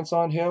a chance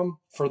on him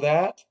for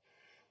that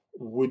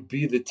would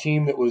be the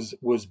team that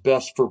was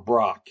best for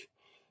Brock.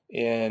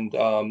 And,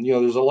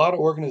 there's a lot of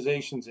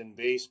organizations in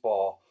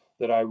baseball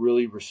that I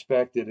really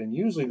respected. And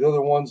usually they're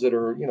the ones that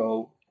are,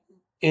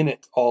 in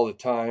it all the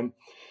time,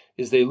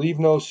 is they leave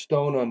no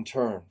stone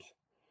unturned.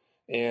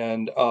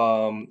 And,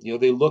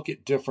 they look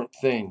at different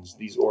things,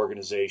 these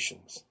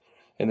organizations.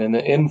 And then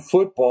in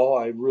football,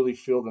 I really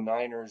feel the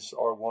Niners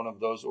are one of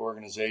those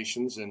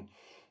organizations. And,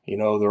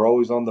 they're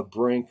always on the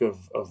brink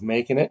of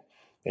making it.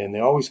 And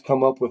they always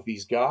come up with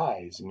these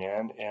guys,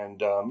 man.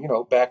 And,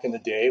 back in the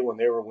day when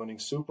they were winning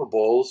Super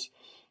Bowls,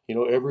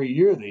 every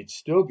year they'd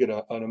still get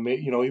an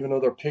amazing, even though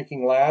they're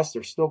picking last,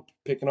 they're still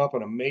picking up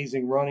an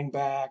amazing running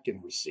back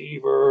and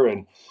receiver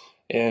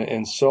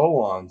and so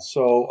on.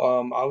 So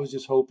I was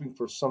just hoping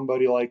for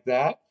somebody like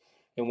that.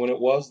 And when it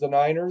was the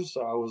Niners,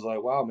 I was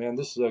like, wow, man,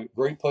 this is a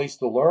great place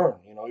to learn,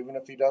 even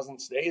if he doesn't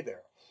stay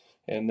there.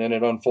 and then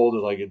it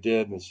unfolded like it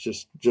did, and it's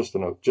just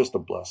a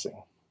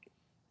blessing.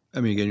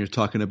 I mean, again, you're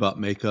talking about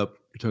makeup,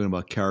 you're talking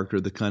about character,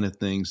 the kind of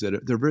things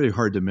that they're very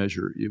hard to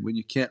measure. When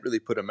you can't really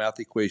put a math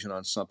equation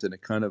on something,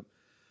 it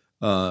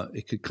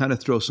could kind of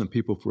throw some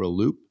people for a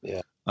loop.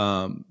 Yeah.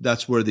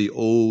 That's where the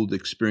old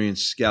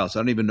experienced scouts, I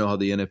don't even know how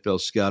the NFL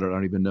scouted. I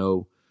don't even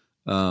know,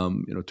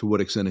 to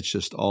what extent it's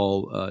just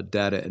all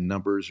data and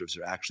numbers, or is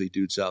there actually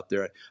dudes out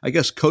there? I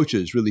guess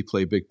coaches really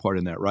play a big part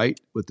in that, right?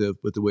 With the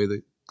way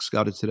they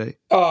scouted today?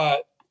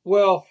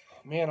 Well,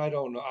 man, I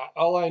don't know.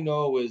 All I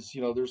know is,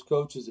 there's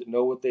coaches that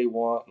know what they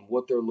want and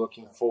what they're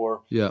looking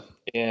for. Yeah.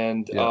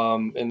 And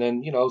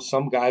then,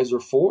 some guys are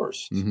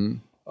forced.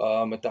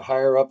 Mm-hmm. At the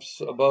higher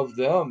ups above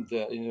them,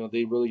 that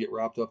they really get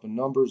wrapped up in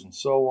numbers and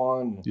so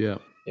on. Yeah.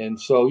 And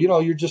so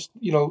you're just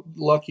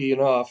lucky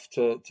enough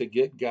to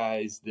get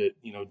guys that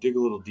dig a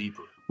little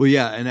deeper. Well,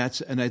 yeah,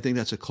 and I think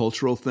that's a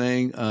cultural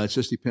thing. It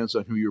just depends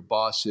on who your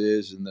boss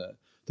is and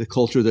the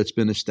culture that's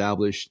been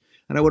established.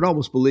 And I would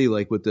almost believe,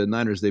 like with the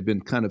Niners, they've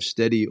been kind of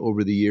steady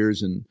over the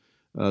years, and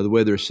the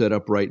way they're set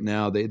up right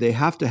now, they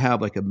have to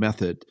have like a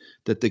method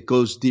that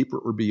goes deeper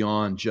or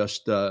beyond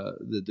just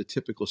the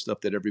typical stuff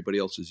that everybody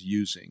else is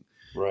using.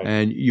 Right.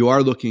 And you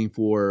are looking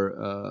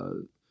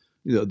for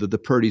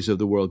the Purdys of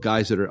the world,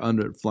 guys that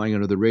are flying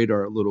under the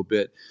radar a little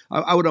bit.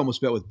 I would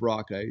almost bet with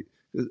Brock,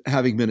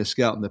 having been a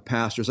scout in the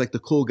past, there's like the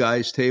cool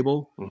guys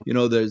table.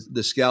 There's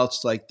the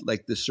scouts, like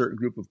this certain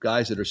group of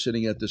guys that are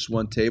sitting at this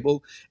one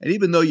table. And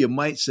even though you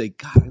might say,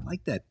 God, I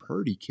like that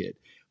Purdy kid,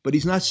 but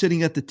he's not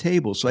sitting at the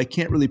table, so I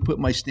can't really put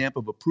my stamp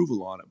of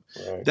approval on him.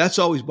 Right. That's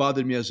always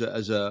bothered me as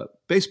a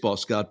baseball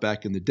scout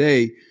back in the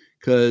day,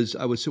 because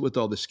I would sit with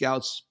all the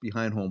scouts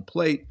behind home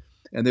plate,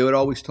 and they would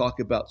always talk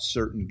about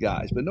certain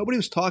guys. But nobody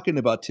was talking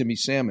about Timmy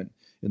Salmon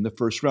in the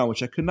first round,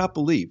 which I could not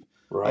believe.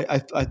 Right.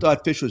 I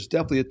thought Fish was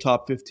definitely a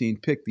top 15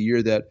 pick the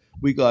year that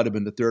we got him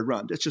in the third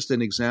round. That's just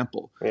an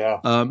example.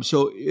 Yeah.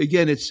 So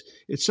again, it's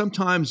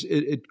sometimes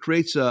it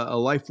creates a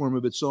life form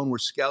of its own where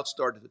scouts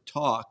started to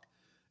talk.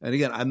 And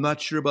again, I'm not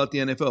sure about the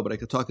NFL, but I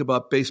could talk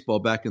about baseball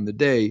back in the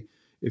day.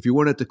 If you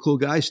weren't at the cool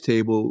guys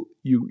table,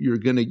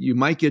 you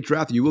might get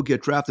drafted. You will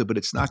get drafted, but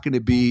it's not going to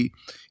be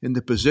in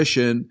the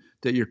position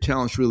that your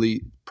talents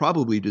really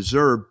probably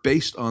deserve,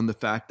 based on the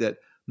fact that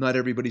not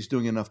everybody's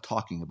doing enough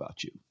talking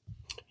about you.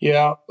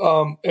 Yeah,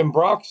 and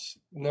Brock's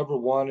never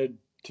wanted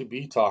to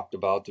be talked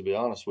about, to be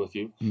honest with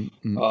you.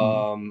 Mm-hmm.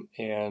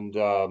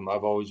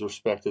 I've always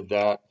respected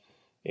that.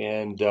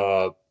 And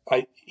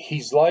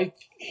he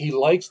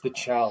likes the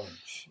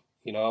challenge,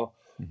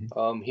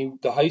 Mm-hmm.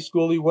 The high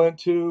school he went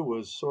to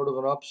was sort of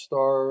an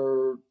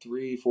upstart,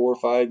 3, 4,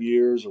 5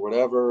 years or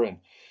whatever. And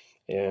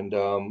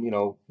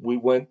we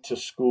went to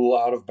school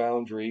out of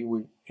boundary.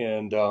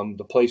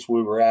 The place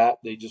we were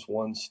at, they just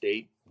won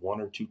state 1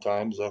 or 2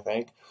 times, I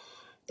think.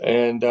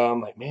 And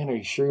I'm like, man, are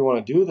you sure you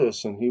want to do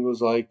this? And he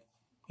was like,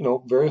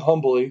 very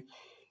humbly,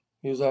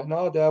 he was like,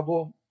 no, Dad,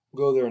 we'll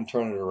go there and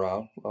turn it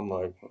around. I'm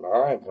like,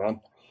 all right,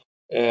 man.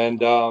 And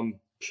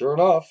sure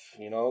enough,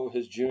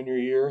 his junior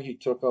year, he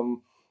took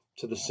him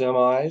to the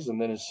semis,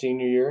 and then his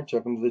senior year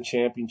took him to the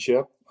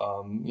championship.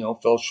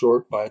 Fell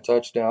short by a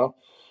touchdown.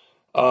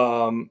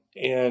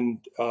 Hey,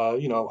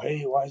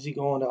 why is he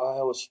going to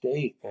Iowa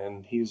State?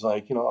 And he's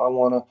like, I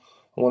want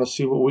to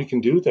see what we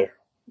can do there.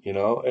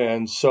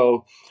 And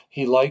so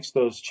he likes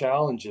those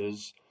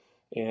challenges,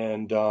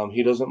 and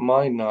he doesn't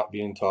mind not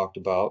being talked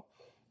about.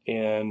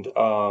 And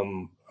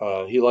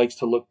he likes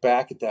to look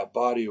back at that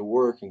body of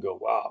work and go,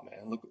 wow,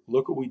 man,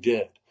 look what we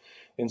did.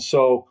 And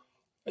so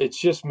it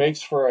just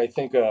makes for, I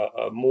think,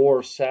 a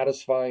more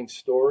satisfying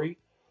story,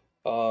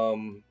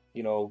 coming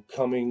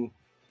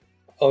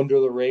under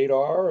the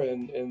radar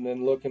and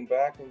then looking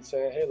back and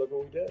saying, hey, look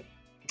what we did.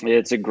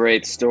 It's a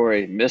great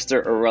story.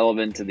 Mr.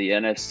 Irrelevant to the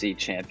NFC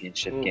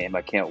Championship game.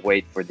 I can't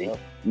wait for the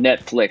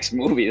Netflix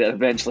movie that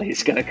eventually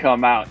is going to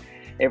come out.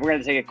 Hey, we're going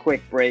to take a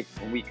quick break.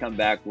 When we come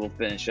back, we'll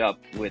finish up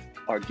with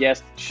our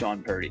guest,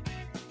 Sean Purdy.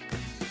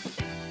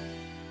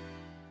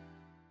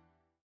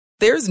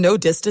 There's no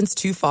distance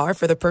too far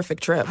for the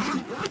perfect trip.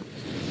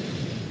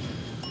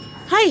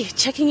 Hi,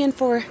 checking in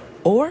for...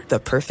 Or the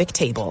perfect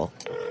table.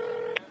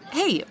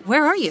 Hey,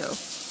 where are you?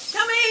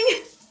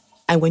 Coming!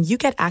 And when you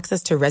get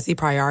access to Resi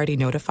Priority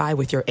Notify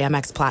with your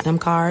Amex Platinum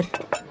card...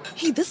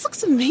 Hey, this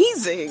looks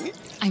amazing!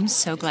 I'm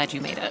so glad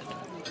you made it.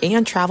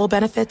 And travel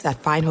benefits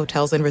at fine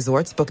hotels and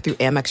resorts booked through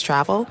Amex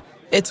Travel,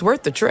 it's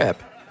worth the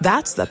trip.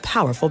 That's the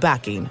powerful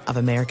backing of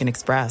American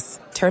Express.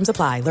 Terms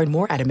apply. Learn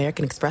more at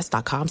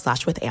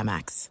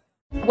americanexpress.com/withAmex.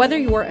 Whether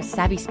you're a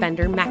savvy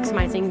spender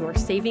maximizing your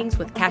savings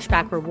with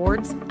cashback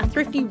rewards, a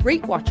thrifty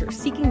rate watcher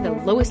seeking the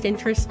lowest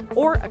interest,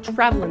 or a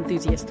travel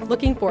enthusiast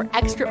looking for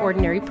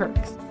extraordinary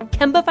perks,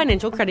 Kemba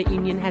Financial Credit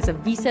Union has a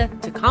visa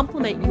to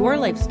complement your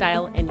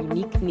lifestyle and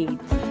unique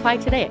needs. Apply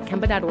today at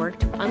Kemba.org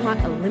to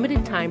unlock a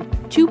limited-time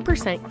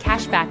 2%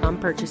 cash back on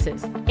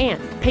purchases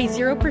and pay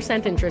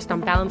 0% interest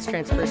on balance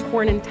transfers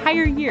for an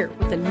entire year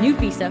with a new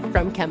visa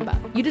from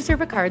Kemba. You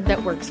deserve a card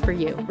that works for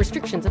you.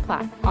 Restrictions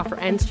apply. Offer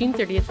ends June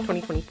 30th,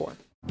 2024.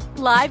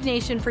 Live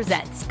Nation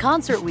presents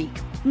Concert Week.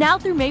 Now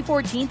through May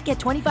 14th, get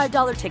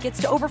 $25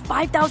 tickets to over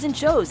 5,000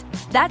 shows.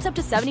 That's up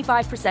to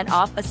 75%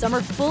 off a summer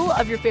full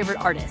of your favorite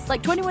artists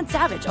like 21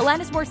 Savage,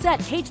 Alanis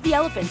Morissette, Cage the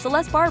Elephant,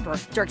 Celeste Barber,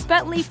 Dierks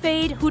Bentley,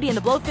 Fade, Hootie and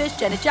the Blowfish,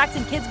 Janet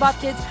Jackson, Kidz Bop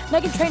Kids,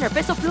 Meghan Trainor,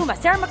 Peso Pluma,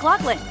 Sarah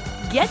McLachlan.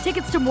 Get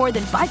tickets to more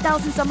than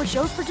 5,000 summer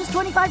shows for just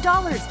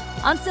 $25.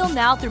 Until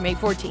now through May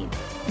 14th.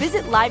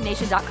 Visit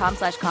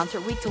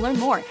LiveNation.com/Concert Week to learn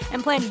more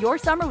and plan your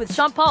summer with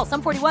Sean Paul,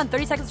 Sum 41,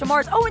 30 Seconds to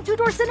Mars, and Two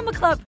Door Cinema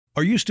Club.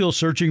 Are you still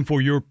searching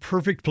for your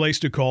perfect place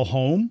to call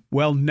home?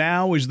 Well,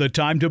 now is the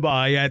time to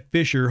buy at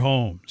Fisher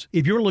Homes.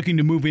 If you're looking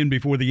to move in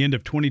before the end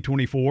of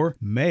 2024,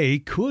 May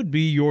could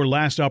be your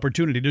last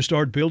opportunity to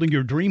start building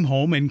your dream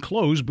home and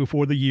close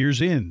before the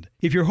year's end.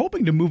 If you're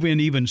hoping to move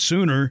in even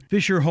sooner,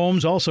 Fisher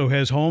Homes also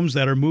has homes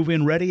that are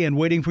move-in ready and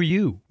waiting for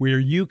you, where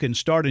you can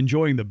start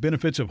enjoying the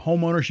benefits of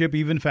homeownership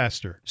even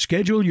faster.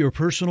 Schedule your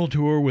personal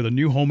tour with a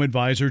new home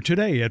advisor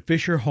today at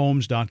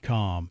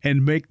FisherHomes.com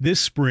and make this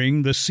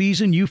spring the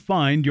season you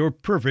find your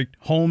perfect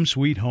home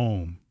sweet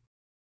home.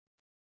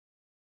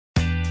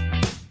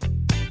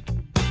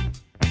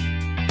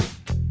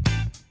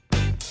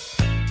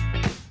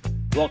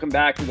 Welcome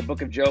back to the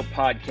Book of Joe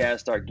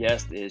podcast. Our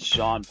guest is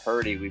Sean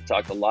Purdy. We've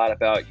talked a lot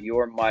about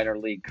your minor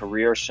league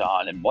career,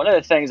 Sean. And one of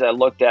the things I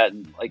looked at,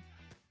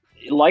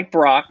 like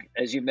Brock,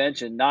 as you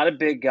mentioned, not a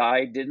big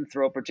guy, didn't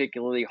throw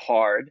particularly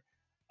hard.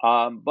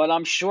 But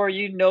I'm sure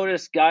you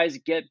noticed guys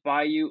get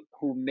by you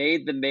who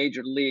made the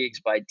major leagues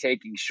by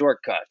taking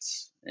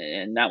shortcuts.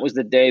 And that was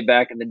the day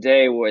back in the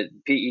day where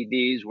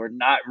PEDs were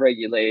not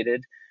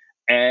regulated,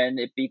 and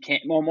it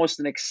became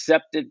almost an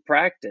accepted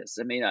practice.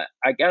 I mean,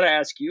 I got to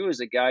ask you, as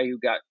a guy who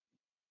got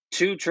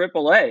 2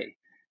 AAA,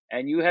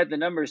 and you had the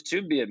numbers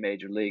to be a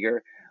major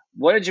leaguer,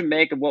 what did you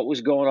make of what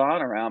was going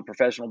on around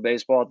professional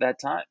baseball at that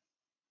time?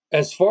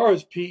 As far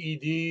as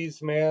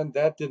PEDs, man,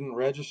 that didn't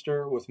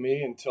register with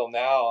me until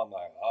now. I'm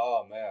like,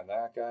 oh, man,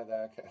 that guy.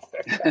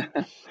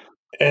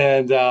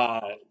 And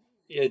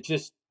it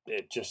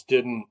just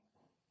didn't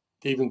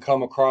even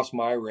come across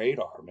my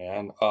radar,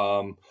 man.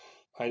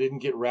 I didn't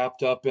get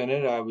wrapped up in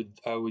it. I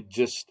would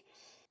just,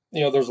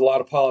 there's a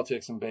lot of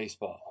politics in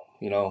baseball,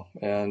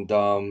 and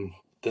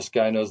this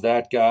guy knows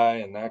that guy,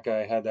 and that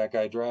guy had that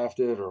guy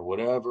drafted or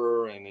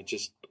whatever, and it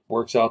just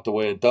works out the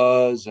way it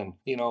does. And,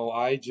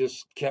 I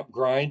just kept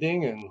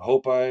grinding and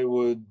hope I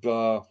would,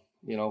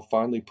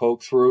 finally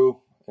poke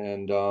through,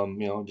 and,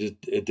 just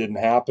it didn't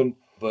happen.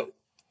 But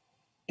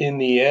in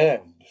the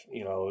end,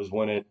 is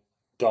when it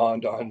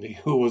dawned on me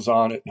who was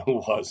on it and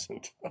who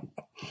wasn't.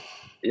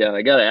 Yeah,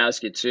 I got to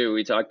ask you too.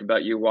 We talked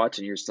about you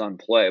watching your son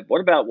play.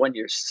 What about when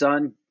your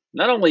son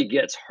not only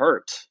gets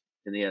hurt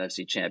in the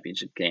NFC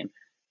Championship game,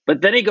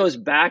 but then he goes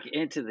back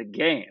into the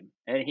game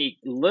and he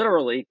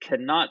literally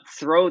cannot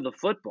throw the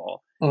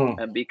football.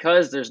 And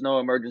because there's no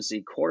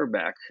emergency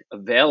quarterback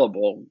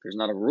available, there's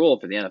not a rule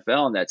for the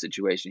NFL in that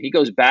situation. He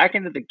goes back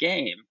into the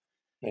game.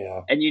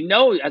 Yeah. And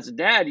as a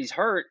dad, he's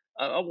hurt.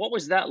 What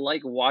was that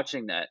like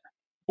watching that?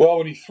 Well,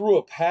 when he threw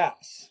a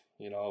pass,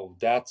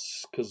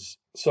 that's because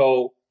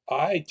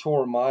I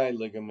tore my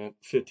ligament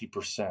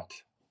 50%.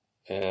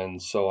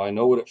 And so I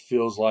know what it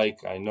feels like.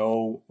 I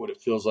know what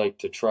it feels like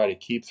to try to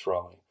keep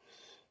throwing,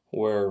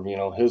 where,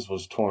 his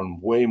was torn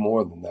way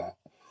more than that.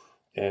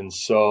 And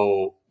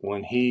so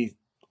when he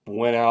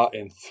went out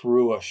and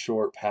threw a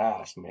short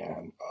pass,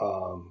 man,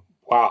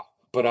 wow.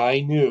 But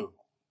I knew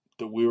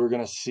that we were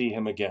going to see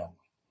him again,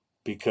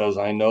 because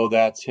I know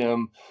that's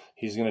him.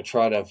 He's going to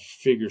try to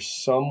figure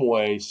some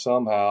way,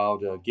 somehow,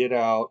 to get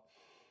out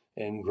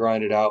and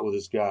grind it out with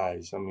his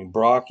guys. I mean,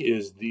 Brock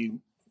is the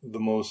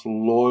most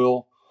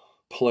loyal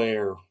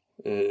player.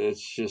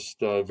 It's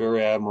just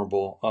very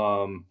admirable.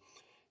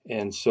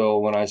 And so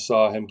when I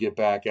saw him get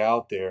back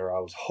out there, I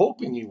was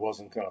hoping he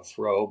wasn't going to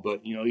throw, but,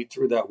 he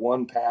threw that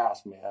one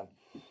pass, man.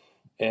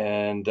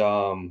 And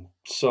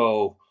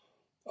so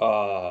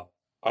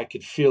I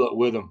could feel it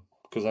with him,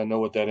 because I know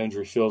what that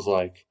injury feels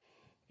like.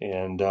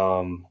 And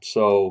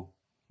so,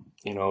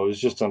 it was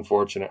just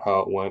unfortunate how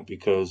it went,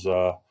 because,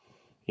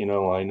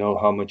 I know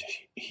how much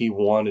he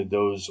wanted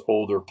those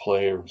older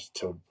players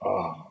to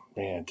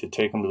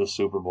take him to the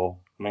Super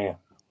Bowl, man.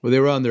 Well, they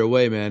were on their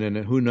way, man, and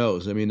who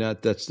knows? I mean,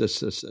 that's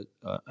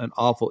an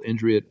awful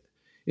injury at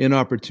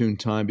inopportune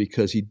time,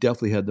 because he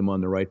definitely had them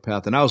on the right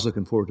path, and I was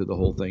looking forward to the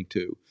whole thing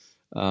too,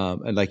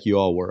 and like you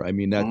all were. I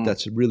mean,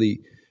 that's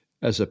really,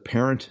 as a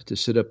parent, to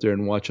sit up there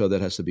and watch all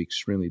that has to be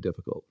extremely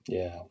difficult.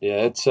 Yeah,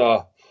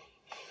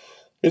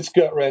 it's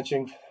gut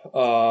wrenching.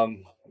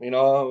 We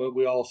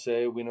all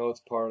say we know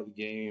it's part of the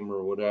game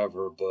or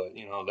whatever, but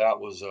that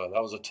was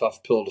a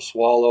tough pill to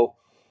swallow.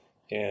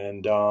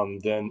 And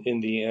then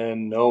in the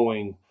end,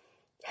 knowing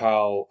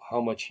how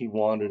much he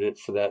wanted it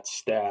for that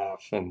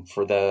staff and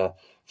for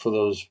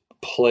those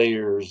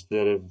players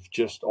that have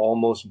just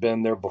almost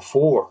been there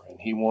before,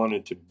 and he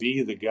wanted to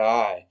be the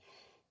guy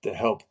to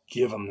help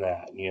give him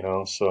that,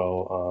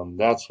 So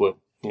that's what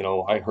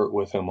I hurt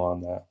with him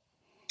on that.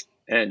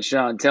 And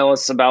Sean, tell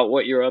us about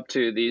what you're up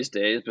to these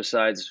days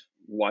besides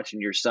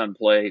watching your son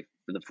play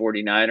for the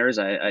 49ers.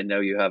 I know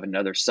you have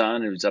another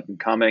son who's up and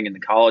coming in the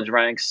college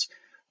ranks.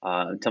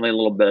 Tell me a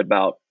little bit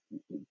about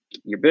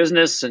your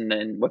business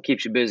and what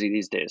keeps you busy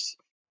these days.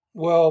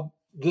 Well,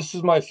 this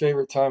is my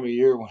favorite time of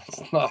year when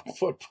it's not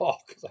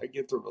football because I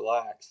get to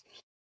relax.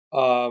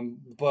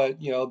 But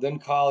then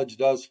college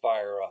does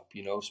fire up,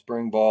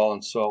 spring ball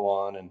and so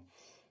on.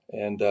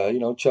 And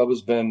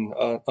Chubba's been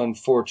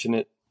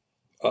unfortunate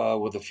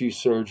with a few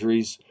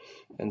surgeries.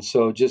 And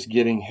so just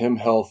getting him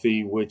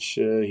healthy, which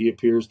he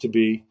appears to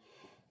be.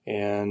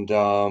 And,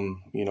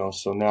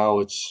 so now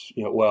it's,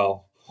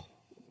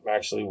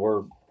 actually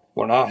we're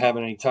not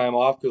having any time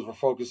off because we're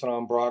focusing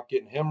on Brock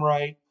getting him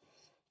right.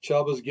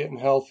 Chubba's getting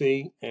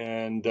healthy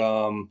and,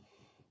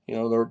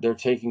 they're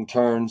taking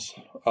turns.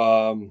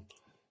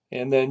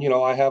 And then,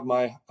 I have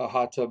a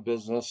hot tub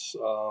business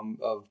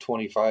of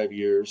 25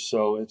 years,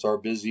 so it's our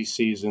busy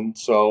season.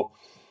 So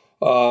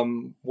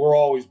we're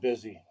always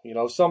busy.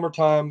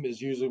 Summertime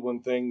is usually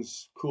when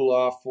things cool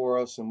off for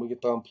us and we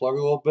get to unplug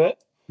a little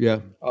bit. Yeah.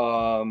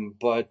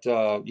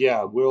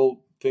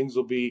 Things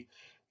will be,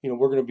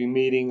 we're going to be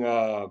meeting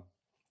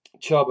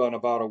Chubba in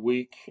about a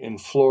week in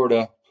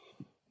Florida.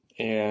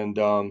 And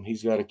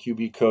he's got a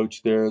QB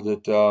coach there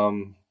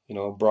that,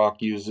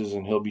 Brock uses,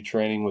 and he'll be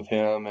training with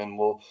him. And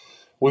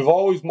we've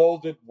always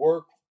molded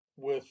work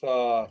with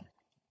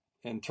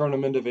and turn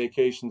them into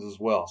vacations as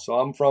well. So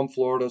I'm from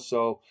Florida,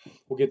 so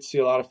we'll get to see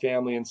a lot of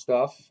family and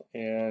stuff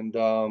and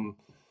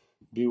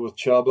be with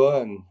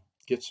Chubba and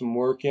get some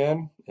work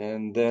in.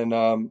 And then,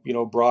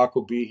 Brock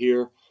will be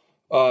here.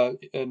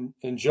 And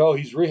Joe,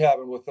 he's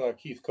rehabbing with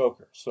Keith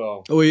Coker.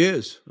 So. Oh, he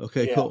is?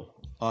 Okay, yeah. Cool.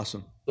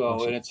 Awesome.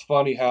 And it's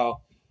funny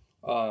how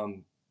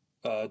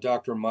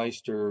Dr.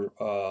 Meister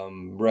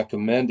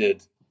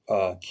recommended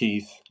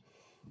Keith.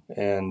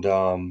 And,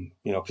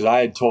 because I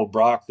had told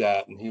Brock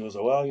that, and he was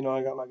like, well,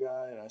 I got my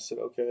guy. And I said,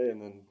 okay.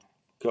 And then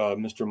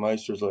Mr.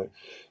 Meister's like,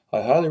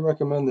 I highly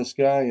recommend this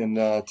guy in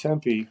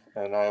Tempe.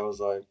 And I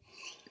was like,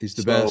 he's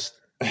the best.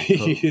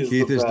 Keith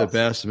is the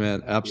best,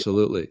 man.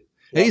 Absolutely.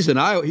 Yeah. He's an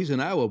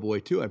Iowa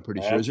boy too, I'm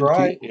pretty sure. That's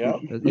right. Keith? Yeah.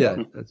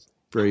 Yeah. That's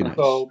very nice.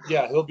 So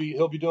yeah, he'll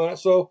be doing it.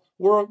 So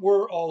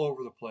we're all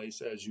over the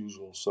place as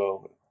usual.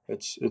 So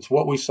it's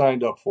what we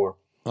signed up for.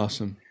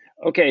 Awesome.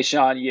 Okay,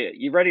 Sean,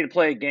 you ready to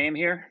play a game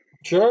here?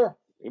 Sure.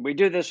 We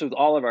do this with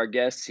all of our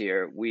guests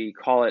here. We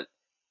call it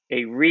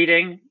a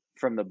reading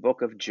from the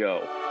book of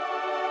Joe.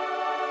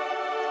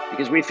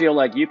 Because we feel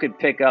like you could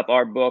pick up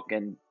our book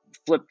and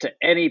flip to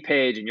any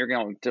page and you're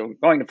going to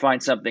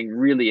find something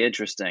really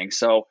interesting.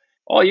 So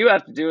all you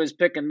have to do is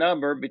pick a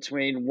number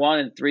between 1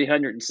 and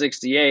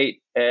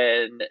 368,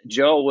 and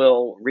Joe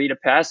will read a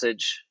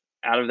passage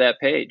out of that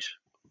page.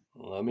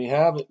 Let me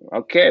have it.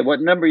 Okay,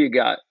 what number you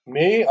got?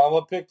 Me? I'm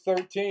going to pick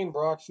 13,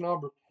 Brock's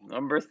number.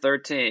 Number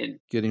 13.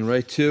 Getting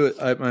right to it.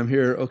 I'm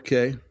here.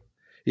 Okay.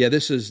 Yeah,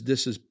 this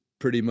is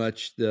pretty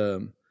much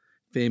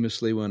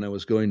famously when I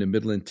was going to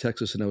Midland,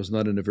 Texas, and I was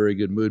not in a very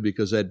good mood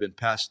because I'd been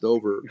passed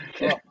over.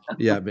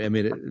 Yeah, I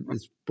mean, it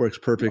works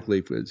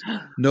perfectly.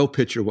 No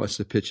pitcher wants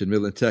to pitch in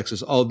Midland,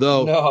 Texas.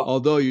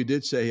 Although you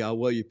did say how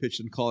well you pitched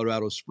in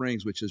Colorado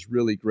Springs, which is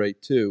really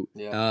great too.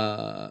 Yeah.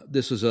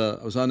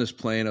 I was on this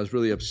plane. I was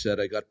really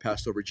upset. I got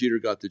passed over. Jeter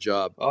got the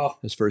job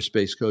as first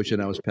base coach,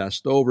 and I was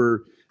passed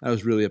over. I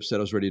was really upset.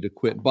 I was ready to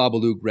quit.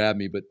 Babalu grabbed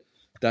me, but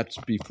that's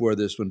before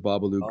this when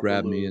Babalu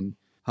grabbed me. And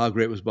how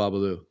great was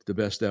Babalu? The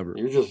best ever.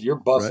 You're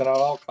busting out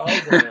all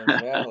kinds of names,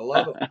 man. I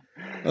love it.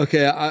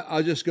 Okay,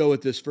 I'll just go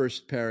with this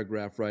first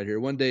paragraph right here.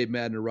 One day,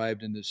 Madden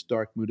arrived in this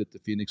dark mood at the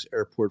Phoenix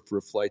airport for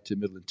a flight to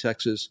Midland,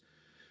 Texas,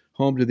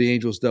 home to the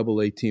Angels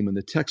AA team in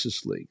the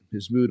Texas League.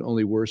 His mood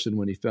only worsened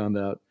when he found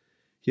out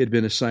he had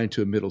been assigned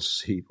to a middle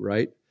seat,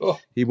 right? Oh.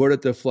 He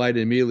boarded the flight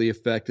and immediately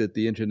affected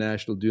the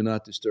international do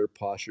not disturb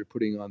posture,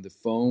 putting on the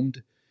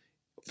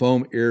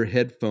foam ear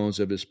headphones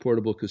of his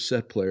portable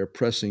cassette player,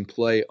 pressing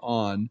play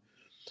on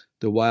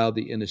The Wild,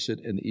 the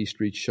Innocent, and the E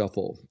Street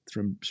Shuffle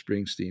from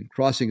Springsteen,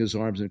 crossing his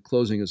arms and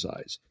closing his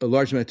eyes. A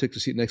large man took the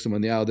seat next to him on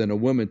the aisle. Then a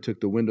woman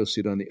took the window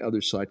seat on the other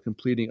side,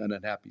 completing an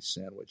unhappy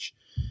sandwich.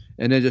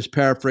 And then just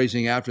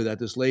paraphrasing after that,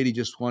 this lady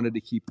just wanted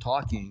to keep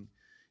talking,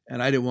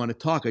 and I didn't want to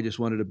talk. I just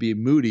wanted to be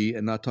moody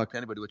and not talk to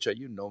anybody, which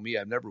you know me,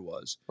 I never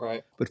was.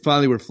 Right. But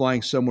finally, we're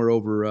flying somewhere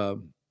over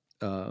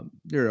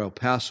near El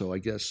Paso, I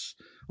guess,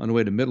 on the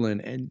way to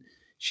Midland, and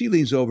she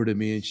leans over to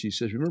me and she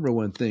says, remember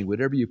one thing,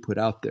 whatever you put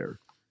out there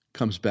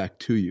comes back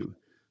to you.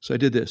 So I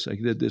did this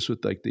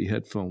with like the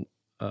headphone.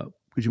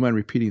 Would you mind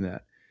repeating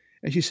that?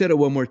 And she said it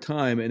one more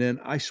time. And then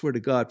I swear to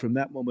God, from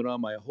that moment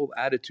on, my whole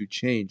attitude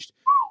changed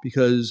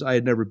because I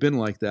had never been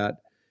like that.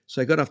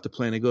 So I got off the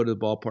plane. I go to the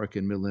ballpark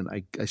in Midland.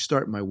 I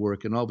start my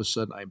work, and all of a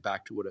sudden I'm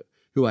back to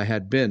who I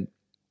had been.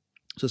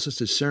 So it's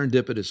just a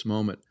serendipitous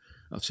moment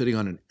of sitting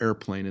on an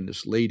airplane, and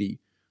this lady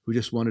who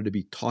just wanted to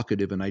be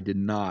talkative, and I did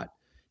not,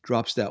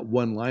 drops that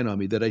one line on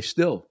me that I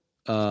still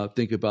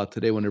think about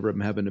today whenever I'm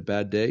having a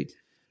bad day.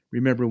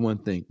 Remember one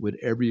thing,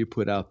 whatever you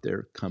put out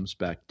there comes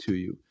back to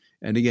you.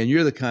 And again,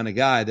 you're the kind of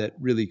guy that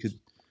really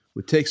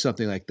would take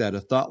something like that,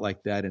 a thought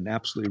like that, and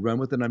absolutely run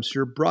with it. And I'm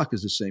sure Brock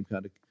is the same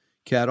kind of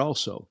cat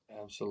also.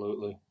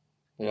 Absolutely.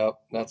 Yep.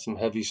 That's some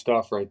heavy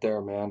stuff right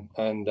there, man.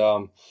 And,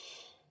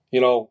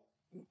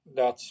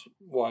 that's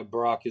why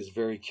Brock is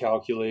very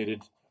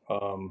calculated.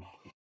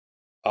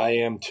 I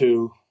am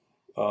too,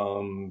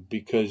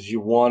 because you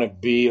want to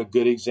be a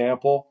good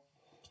example.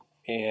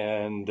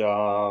 And,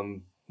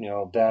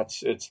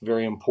 it's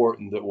very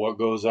important that what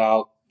goes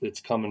out,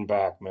 it's coming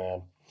back,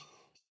 man.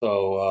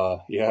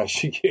 So,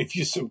 she gave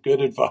you some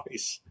good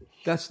advice.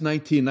 That's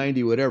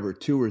 1990, whatever,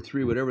 2 or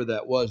 3, whatever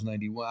that was,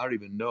 91. I don't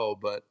even know,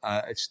 but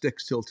it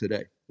sticks till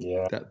today.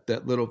 Yeah.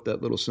 That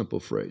little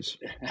simple phrase.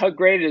 How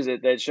great is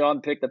it that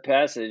Sean picked a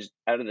passage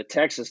out of the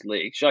Texas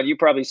League? Sean, you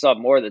probably saw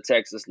more of the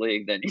Texas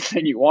League than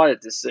you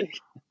wanted to see.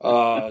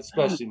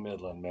 Especially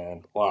Midland,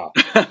 man. Wow.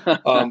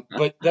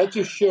 But that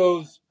just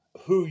shows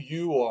who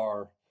you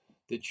are,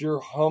 that you're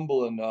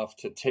humble enough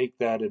to take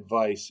that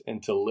advice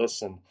and to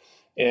listen.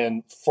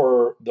 And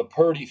for the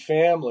Purdy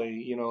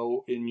family,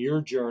 in your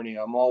journey,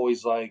 I'm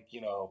always like,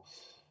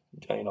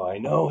 I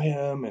know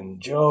him and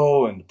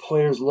Joe, and the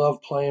players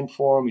love playing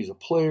for him. He's a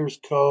player's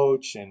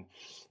coach, and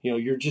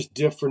you're just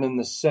different in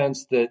the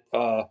sense that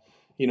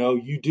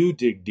you do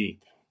dig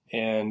deep,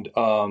 and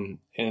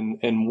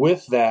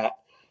with that,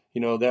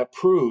 that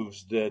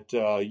proves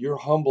that you're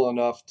humble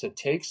enough to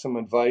take some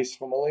advice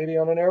from a lady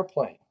on an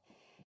airplane,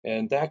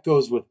 and that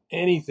goes with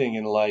anything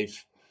in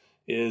life.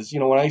 Is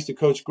when I used to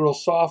coach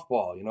girls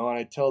softball, and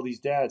I'd tell these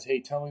dads, "Hey,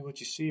 tell me what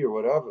you see," or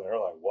whatever. They're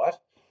like, "What?"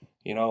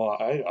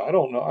 I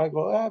don't know. I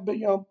go, but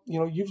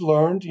you've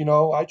learned,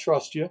 I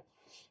trust you.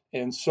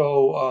 And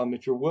so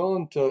if you're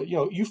willing to,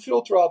 you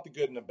filter out the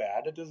good and the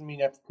bad. It doesn't mean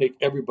you have to take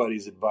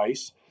everybody's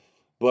advice,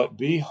 but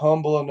be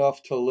humble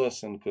enough to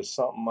listen, because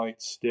something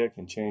might stick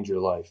and change your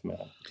life,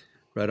 man.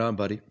 Right on,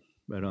 buddy.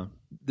 Right on.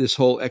 This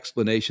whole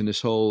explanation,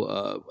 this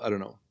whole,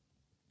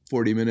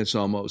 40 minutes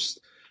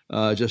almost,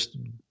 just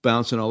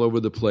bouncing all over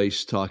the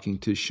place, talking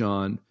to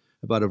Sean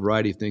about a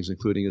variety of things,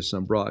 including his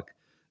son, Brock.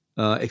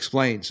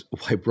 Explains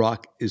why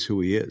Brock is who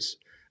he is,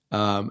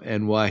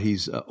 and why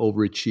he's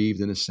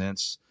overachieved in a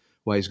sense,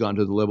 why he's gotten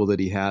to the level that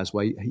he has,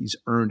 why he's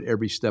earned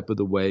every step of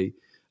the way,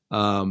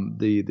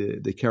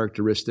 the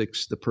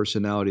characteristics, the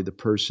personality, the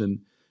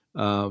person,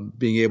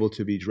 being able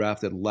to be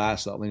drafted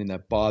last, not letting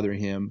that bother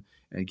him,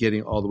 and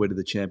getting all the way to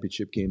the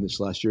championship game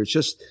this last year.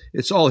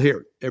 It's all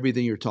here.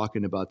 Everything you're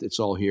talking about, it's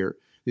all here.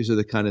 These are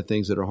the kind of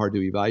things that are hard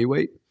to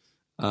evaluate.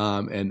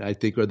 And I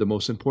think are the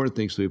most important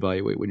things to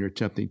evaluate when you're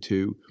attempting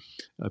to,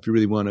 if you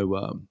really want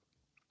to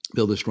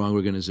build a strong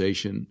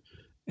organization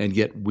and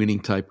get winning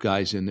type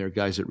guys in there,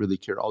 guys that really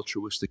care,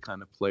 altruistic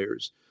kind of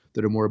players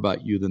that are more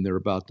about you than they're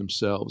about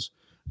themselves.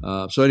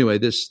 So anyway,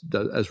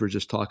 as we're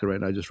just talking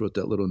right now, I just wrote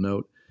that little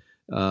note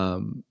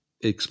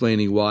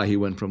explaining why he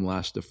went from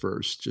last to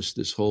first, just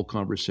this whole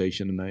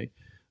conversation. And I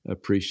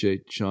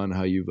appreciate, Sean,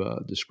 how you've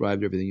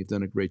described everything. You've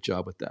done a great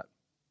job with that.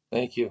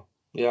 Thank you.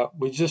 Yeah,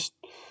 we just...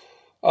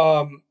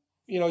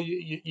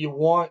 you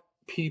want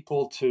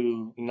people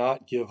to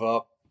not give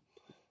up,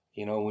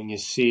 when you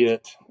see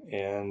it.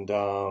 And,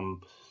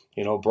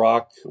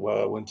 Brock,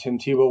 when Tim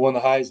Tebow won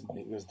the Heisman,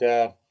 he goes,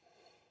 "Dad,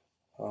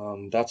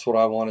 that's what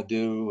I want to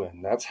do.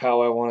 And that's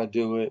how I want to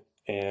do it."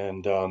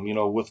 And,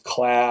 with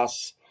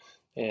class.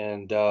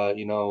 And,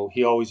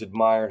 he always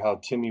admired how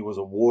Timmy was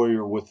a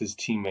warrior with his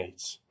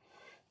teammates.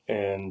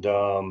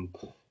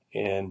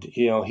 And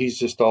he's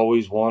just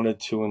always wanted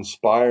to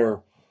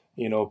inspire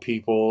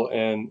people,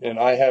 and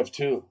I have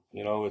too.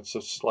 It's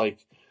just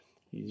like,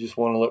 you just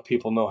want to let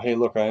people know, hey,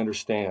 look, I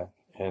understand,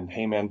 and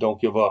hey, man,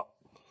 don't give up.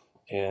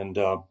 And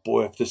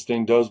boy, if this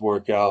thing does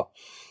work out,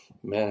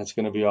 man, it's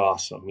going to be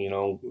awesome.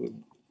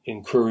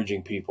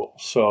 Encouraging people.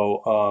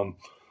 So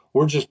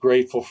we're just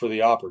grateful for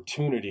the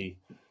opportunity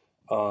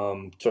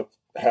to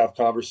have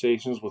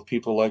conversations with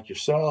people like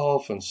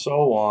yourself and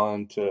so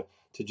on, to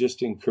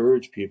just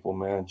encourage people,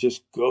 man.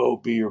 Just go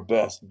be your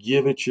best,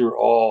 give it your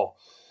all.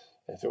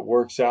 If it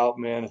works out,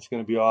 man, it's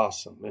going to be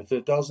awesome. If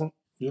it doesn't,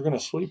 you're going to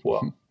sleep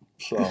well.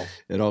 So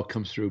it all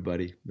comes through,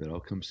 buddy. It all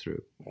comes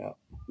through. Yeah.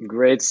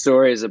 Great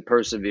stories of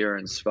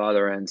perseverance,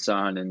 father and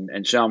son.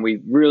 And Sean, we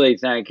really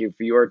thank you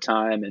for your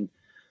time, and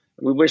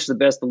we wish the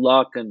best of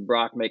luck and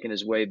Brock making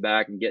his way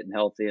back and getting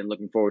healthy, and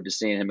looking forward to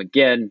seeing him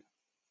again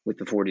with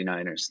the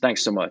 49ers.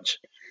 Thanks so much.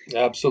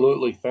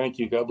 Absolutely. Thank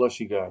you. God bless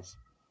you guys.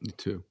 You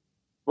too.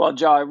 Well,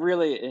 Joe, I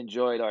really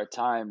enjoyed our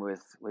time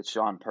with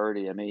Sean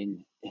Purdy.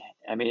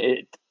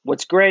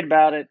 What's great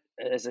about it,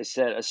 as I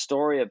said, a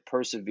story of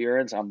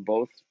perseverance on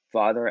both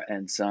father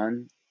and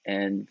son.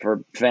 And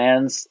for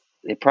fans,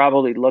 they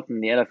probably looked in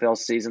the NFL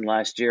season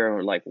last year and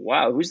were like,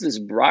 wow, who's this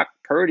Brock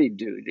Purdy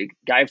dude? The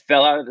guy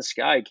fell out of the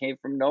sky, he came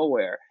from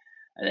nowhere.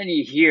 And then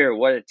you hear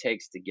what it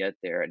takes to get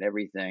there and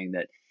everything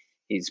that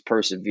he's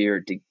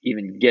persevered to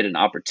even get an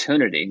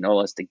opportunity, no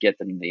less to get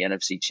them to the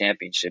NFC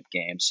Championship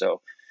game.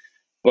 So,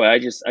 boy, I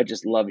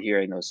just love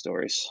hearing those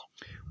stories.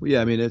 Well,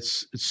 yeah,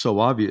 it's so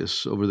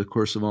obvious over the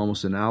course of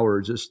almost an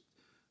hour, just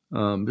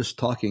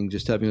talking,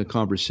 just having a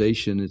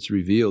conversation. It's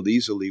revealed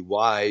easily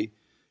why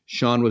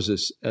Sean was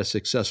as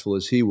successful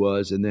as he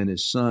was, and then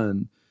his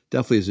son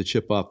definitely is a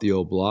chip off the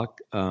old block.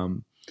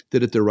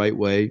 Did it the right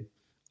way.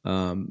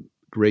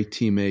 Great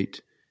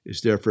teammate,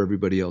 is there for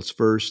everybody else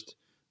first.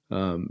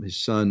 His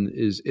son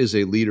is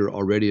a leader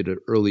already at an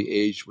early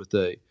age with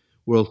a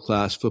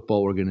world-class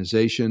football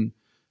organization.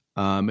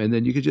 And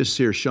then you could just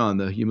hear Sean,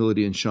 the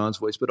humility in Sean's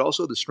voice, but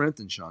also the strength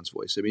in Sean's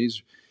voice. I mean,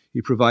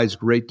 he provides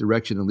great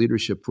direction and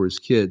leadership for his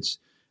kids,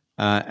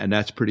 and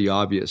that's pretty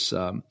obvious.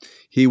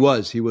 He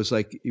was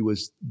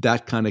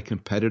that kind of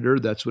competitor.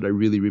 That's what I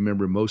really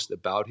remember most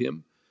about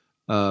him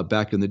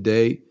back in the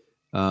day,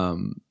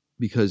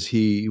 because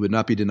he would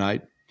not be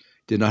denied,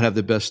 did not have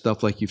the best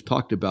stuff like you've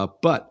talked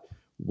about, but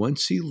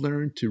once he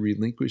learned to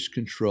relinquish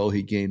control,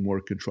 he gained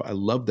more control. I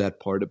love that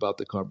part about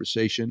the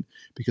conversation,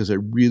 because I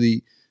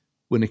really,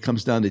 when it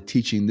comes down to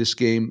teaching this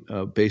game,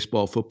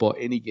 baseball, football,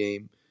 any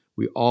game,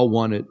 we all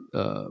want it,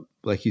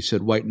 like you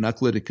said, white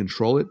knuckle it and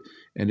control it.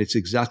 And it's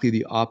exactly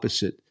the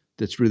opposite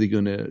that's really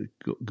going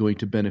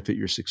to benefit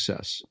your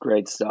success.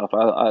 Great stuff.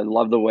 I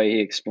love the way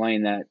he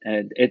explained that.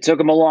 And it took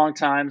him a long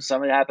time.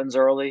 Some of it happens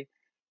early. It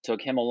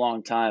took him a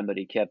long time, but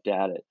he kept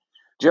at it.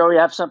 Joe, you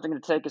have something to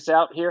take us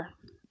out here?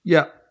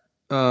 Yeah.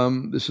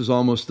 This is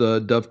almost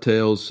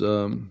dovetails,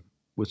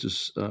 which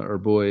is our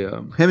boy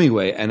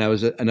Hemingway. And I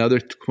was another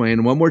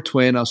Twain. One more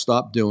Twain, I'll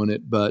stop doing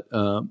it. But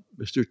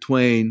Mr.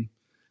 Twain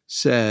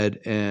said,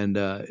 and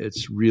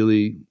it's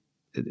really,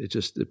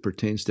 it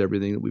pertains to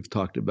everything that we've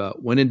talked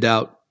about. When in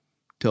doubt,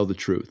 tell the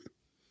truth.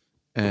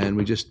 And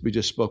we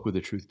just spoke with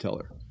a truth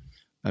teller.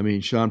 I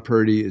mean, Sean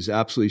Purdy is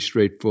absolutely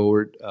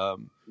straightforward.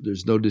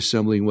 There's no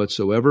dissembling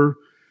whatsoever.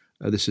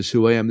 This is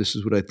who I am. This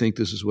is what I think.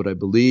 This is what I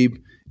believe.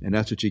 And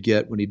that's what you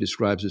get when he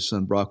describes his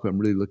son, Brock, who I'm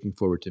really looking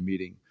forward to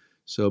meeting.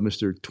 So,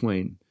 Mr.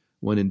 Twain,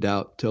 when in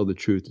doubt, tell the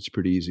truth. It's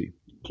pretty easy.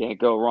 Can't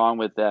go wrong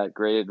with that.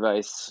 Great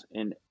advice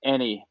in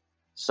any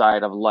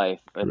side of life.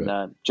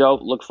 And Joe,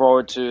 look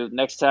forward to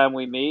next time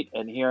we meet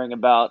and hearing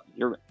about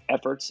your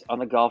efforts on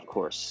the golf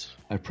course.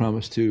 I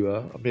promise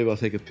to. Maybe I'll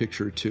take a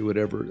picture or two,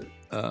 whatever.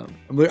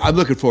 I'm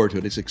looking forward to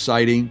it. It's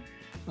exciting.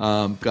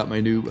 Got my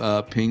new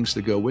pings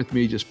to go with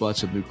me. Just bought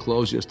some new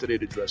clothes yesterday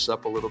to dress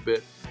up a little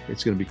bit.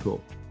 It's going to be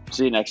cool.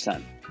 See you next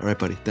time. All right,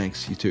 buddy.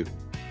 Thanks. You too.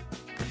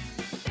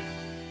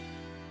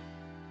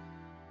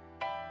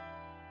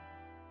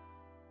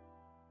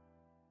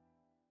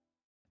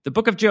 The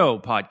Book of Joe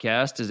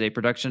podcast is a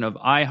production of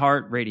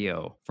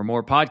iHeartRadio. For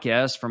more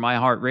podcasts from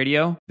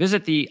iHeartRadio,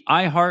 visit the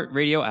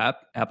iHeartRadio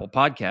app, Apple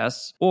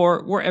Podcasts,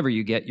 or wherever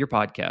you get your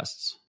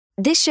podcasts.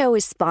 This show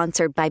is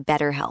sponsored by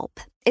BetterHelp.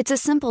 It's a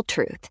simple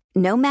truth.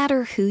 No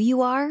matter who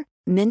you are,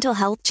 mental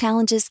health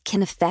challenges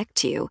can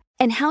affect you,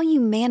 and how you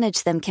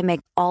manage them can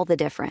make all the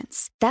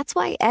difference. That's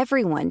why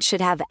everyone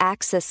should have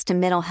access to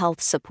mental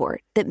health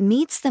support that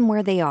meets them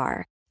where they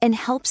are and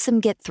helps them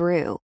get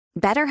through.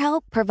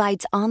 BetterHelp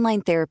provides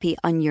online therapy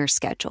on your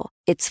schedule.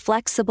 It's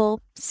flexible,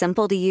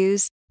 simple to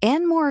use,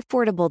 and more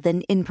affordable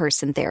than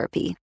in-person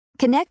therapy.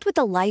 Connect with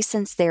a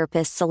licensed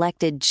therapist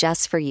selected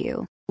just for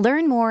you.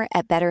 Learn more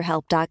at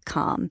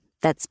BetterHelp.com.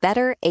 That's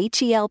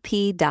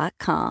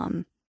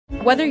BetterHelp.com.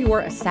 Whether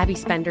you're a savvy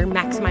spender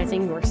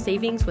maximizing your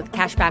savings with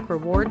cashback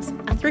rewards,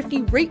 a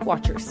thrifty rate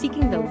watcher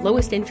seeking the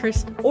lowest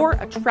interest, or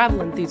a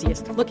travel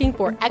enthusiast looking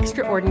for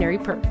extraordinary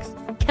perks,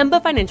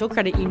 Kemba Financial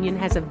Credit Union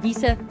has a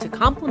visa to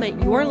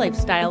complement your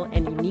lifestyle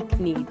and unique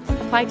needs.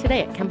 Apply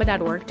today at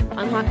Kemba.org to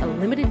unlock a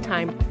limited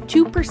time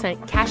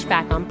 2% cash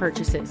back on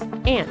purchases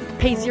and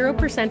pay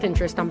 0%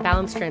 interest on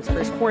balance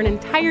transfers for an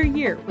entire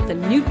year with a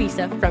new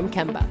visa from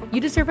Kemba.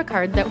 You deserve a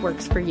card that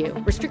works for you.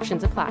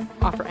 Restrictions apply.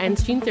 Offer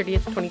ends June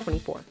 30th,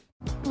 2024.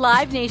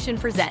 Live Nation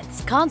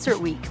presents Concert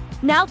Week.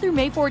 Now through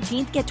May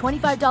 14th, get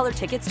 $25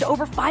 tickets to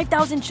over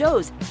 5,000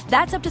 shows.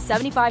 That's up to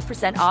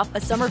 75% off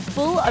a summer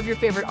full of your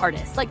favorite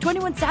artists like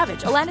 21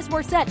 Savage, Alanis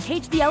Morissette,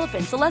 Cage the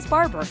Elephant, Celeste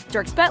Barber,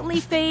 Dierks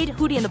Bentley, Fade,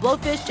 Hootie and the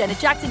Blowfish, Janet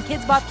Jackson,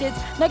 Kids Bop Kids,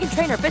 Meghan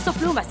Trainor, Peso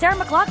Pluma, Sarah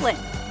McLachlan.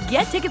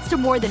 Get tickets to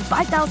more than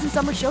 5,000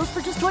 summer shows for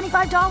just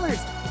 $25.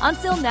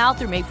 Until now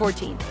through May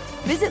 14th.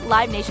 Visit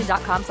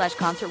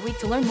LiveNation.com/Concert Week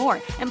to learn more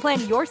and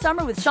plan your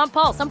summer with Sean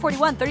Paul, Sum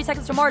 41, 30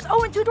 Seconds to Mars,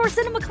 and Two Door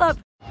Cinema Club.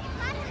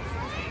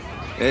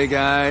 Hey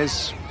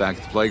guys, back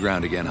at the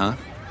playground again, huh?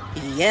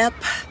 Yep.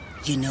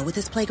 You know what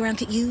this playground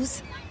could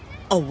use?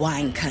 A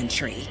wine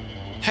country.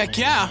 Heck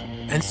yeah,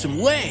 and some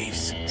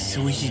waves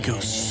so we could go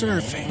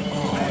surfing.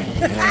 Oh,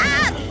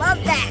 yeah.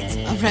 Love that.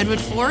 A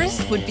redwood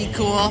forest would be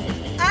cool.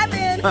 I'm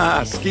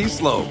in. Ski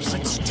slopes.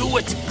 Let's do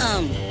it.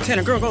 Can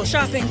a girl go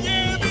shopping?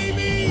 Yeah,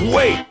 baby.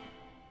 Wait.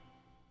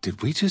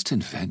 Did we just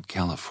invent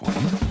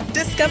California?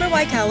 Discover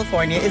why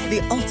California is the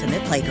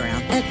ultimate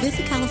playground at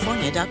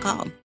visitcalifornia.com.